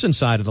the Clemson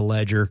side of the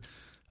ledger,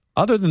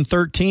 other than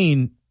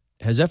 13,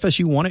 has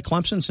FSU won at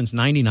Clemson since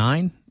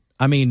 99?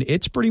 I mean,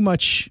 it's pretty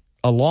much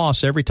a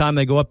loss every time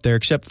they go up there,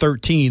 except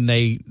 13,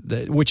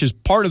 which is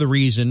part of the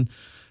reason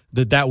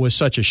that was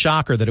such a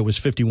shocker that it was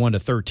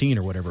 51-13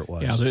 or whatever it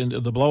was. Yeah,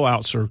 the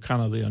blowouts are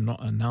kind of the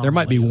anomaly. There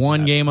might be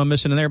one game I'm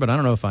missing in there, but I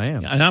don't know if I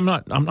am. And I'm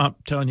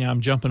not telling you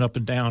I'm jumping up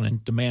and down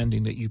and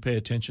demanding that you pay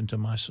attention to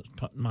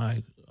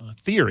my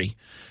theory,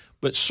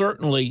 but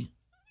certainly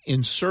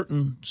in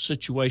certain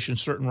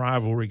situations, certain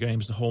rivalry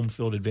games, the home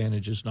field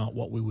advantage is not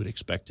what we would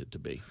expect it to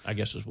be, I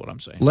guess is what I'm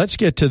saying. Let's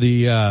get to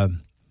the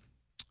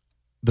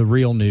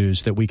real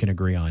news that we can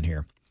agree on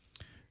here.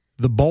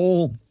 The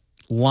bowl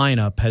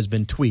lineup has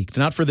been tweaked,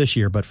 not for this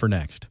year, but for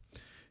next.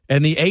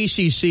 And the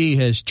ACC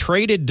has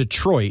traded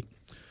Detroit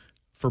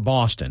for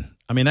Boston.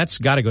 I mean, that's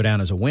got to go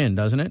down as a win,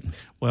 doesn't it?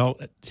 Well,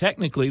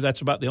 technically, that's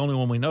about the only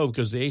one we know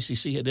because the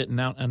ACC didn't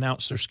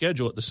announce their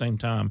schedule at the same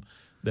time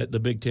that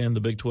the Big Ten,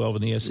 the Big 12,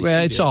 and the SEC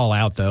Well, it's did. all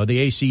out, though.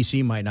 The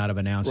ACC might not have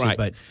announced Right.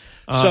 it,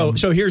 but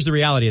so here's the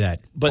reality of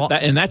that. But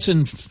that's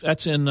in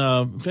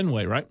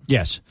Fenway, right?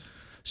 Yes.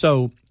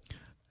 So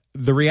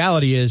the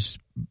reality is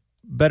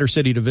better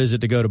city to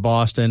visit to go to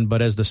Boston,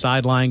 but as the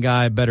sideline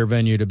guy, better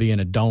venue to be in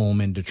a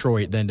dome in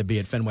Detroit than to be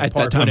at Fenway At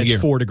Park that time when of it's year.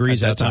 4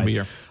 degrees At that outside. time of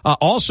year.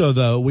 Also,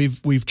 though,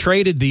 we've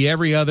traded the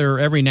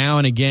every now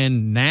and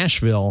again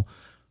Nashville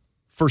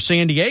for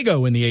San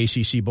Diego in the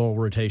ACC bowl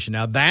rotation.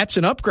 Now that's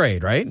an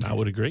upgrade, right? I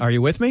would agree. Are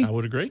you with me? I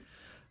would agree.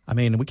 I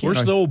mean, we can't.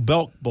 Where's the old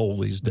Belk Bowl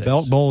these days? The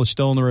Belk Bowl is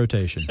still in the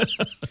rotation,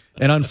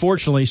 and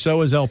unfortunately,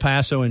 so is El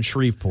Paso and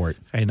Shreveport.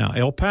 Hey, now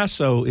El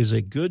Paso is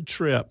a good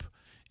trip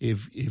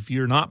if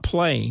you're not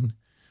playing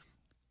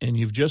and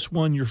you've just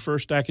won your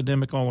first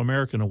academic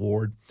All-American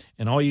award,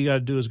 and all you got to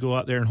do is go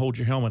out there and hold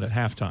your helmet at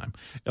halftime.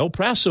 El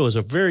Paso is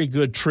a very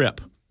good trip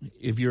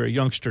if you're a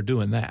youngster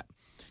doing that,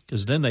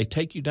 because then they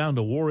take you down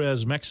to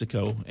Juarez,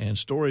 Mexico, and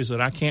stories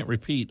that I can't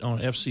repeat on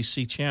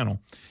FCC channel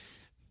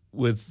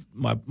with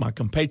my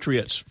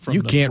compatriots from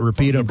You can't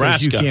repeat them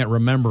because Nebraska. you can't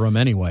remember them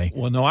anyway.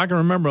 Well, no, I can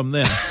remember them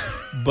then,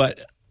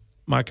 but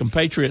my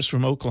compatriots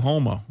from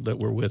Oklahoma that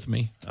were with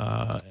me,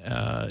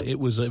 it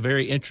was a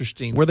very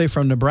interesting. Were they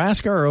from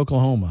Nebraska or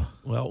Oklahoma?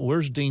 Well,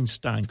 where's Dean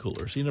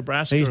Steinkuhler? Is he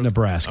Nebraska? He's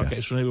Nebraska.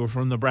 Okay, so they were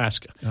from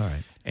Nebraska. All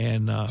right.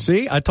 And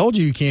see, I told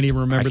you can't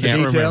even remember the can't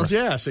details.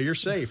 remember. Yeah, so you're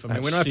safe. I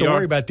mean, we don't have to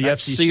worry about the that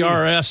FCC.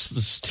 CRS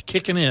is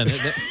kicking in,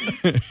 isn't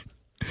it?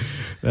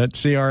 That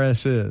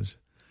CRS is.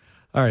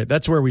 All right,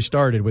 that's where we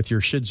started with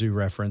your Shih Tzu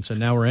reference, and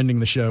now we're ending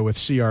the show with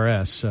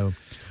CRS. So,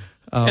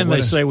 and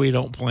they say we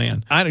don't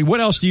plan. What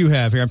else do you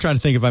have here? I'm trying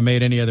to think if I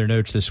made any other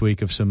notes this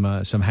week of some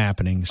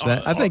happenings.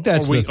 I think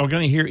that's Are we going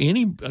to hear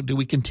any? Do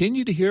we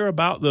continue to hear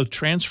about the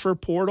transfer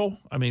portal?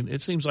 I mean,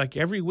 it seems like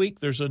every week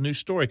there's a new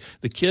story.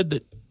 The kid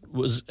that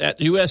was at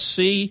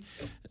USC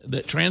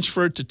that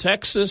transferred to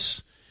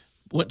Texas,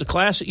 Went to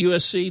class at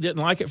USC, didn't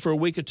like it for a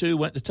week or two,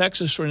 went to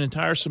Texas for an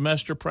entire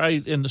semester,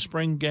 played in the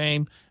spring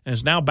game, and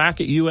is now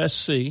back at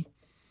USC.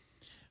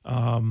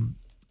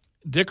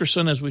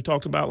 Dickerson, as we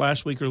talked about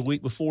last week or the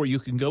week before, you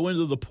can go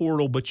into the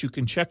portal, but you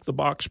can check the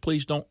box,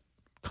 please don't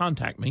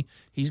contact me.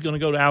 He's going to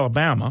go to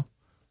Alabama.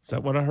 Is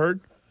that what I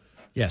heard?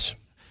 Yes.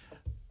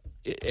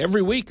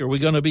 Every week, are we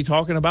going to be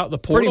talking about the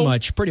portal?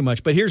 Pretty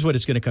much. But here's what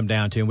it's going to come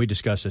down to, and we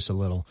discussed this a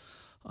little.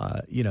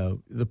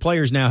 The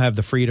players now have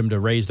the freedom to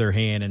raise their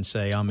hand and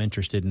say, I'm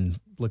interested in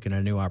looking at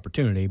a new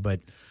opportunity. But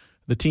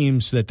the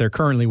teams that they're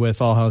currently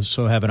with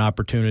also have an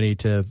opportunity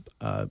to,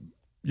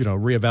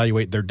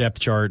 reevaluate their depth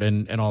chart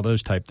and all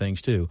those type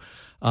things too.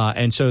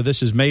 And so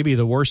this is maybe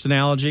the worst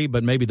analogy,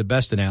 but maybe the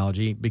best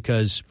analogy,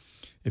 because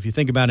if you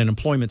think about an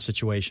employment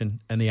situation,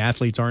 and the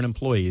athletes aren't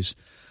employees,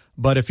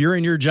 but if you're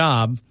in your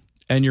job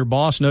and your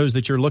boss knows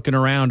that you're looking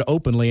around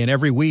openly, and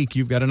every week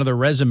you've got another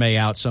resume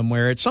out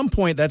somewhere, at some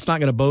point that's not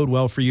going to bode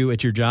well for you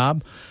at your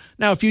job.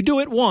 Now, if you do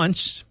it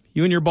once,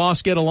 you and your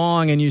boss get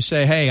along and you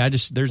say, hey,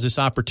 there's this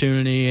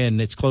opportunity and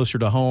it's closer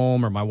to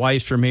home, or my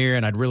wife's from here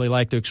and I'd really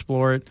like to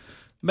explore it,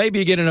 maybe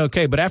you get an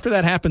okay. But after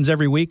that happens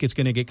every week, it's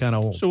going to get kind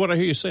of old. So what I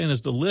hear you saying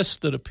is the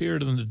list that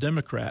appeared in the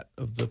Democrat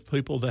of the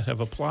people that have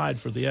applied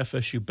for the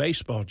FSU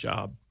baseball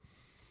job,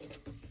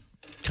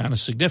 kind of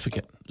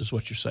significant is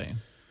what you're saying.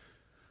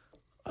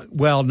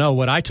 Well, no,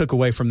 what I took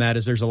away from that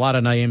is there's a lot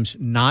of names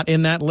not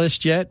in that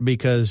list yet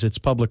because it's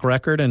public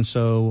record. And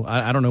so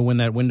I don't know when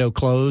that window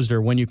closed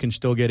or when you can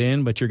still get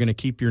in, but you're going to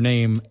keep your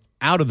name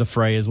out of the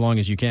fray as long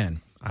as you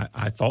can.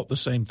 I thought the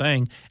same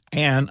thing.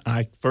 And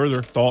I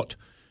further thought,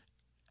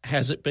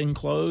 has it been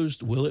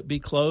closed? Will it be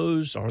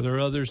closed? Are there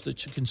others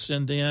that you can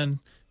send in?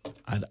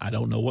 I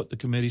don't know what the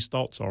committee's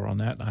thoughts are on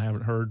that. I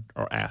haven't heard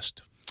or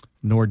asked.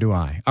 Nor do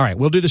I. All right,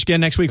 we'll do this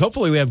again next week.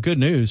 Hopefully we have good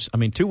news. I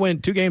mean, 2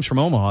 games from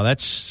Omaha.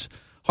 That's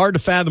hard to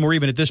fathom or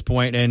even at this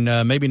point.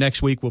 And maybe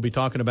next week we'll be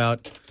talking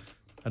about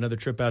another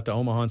trip out to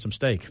Omaha and some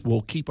steak.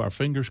 We'll keep our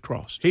fingers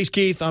crossed. He's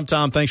Keith. I'm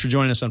Tom. Thanks for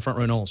joining us on Front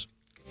Row Knowles.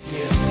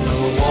 Yeah.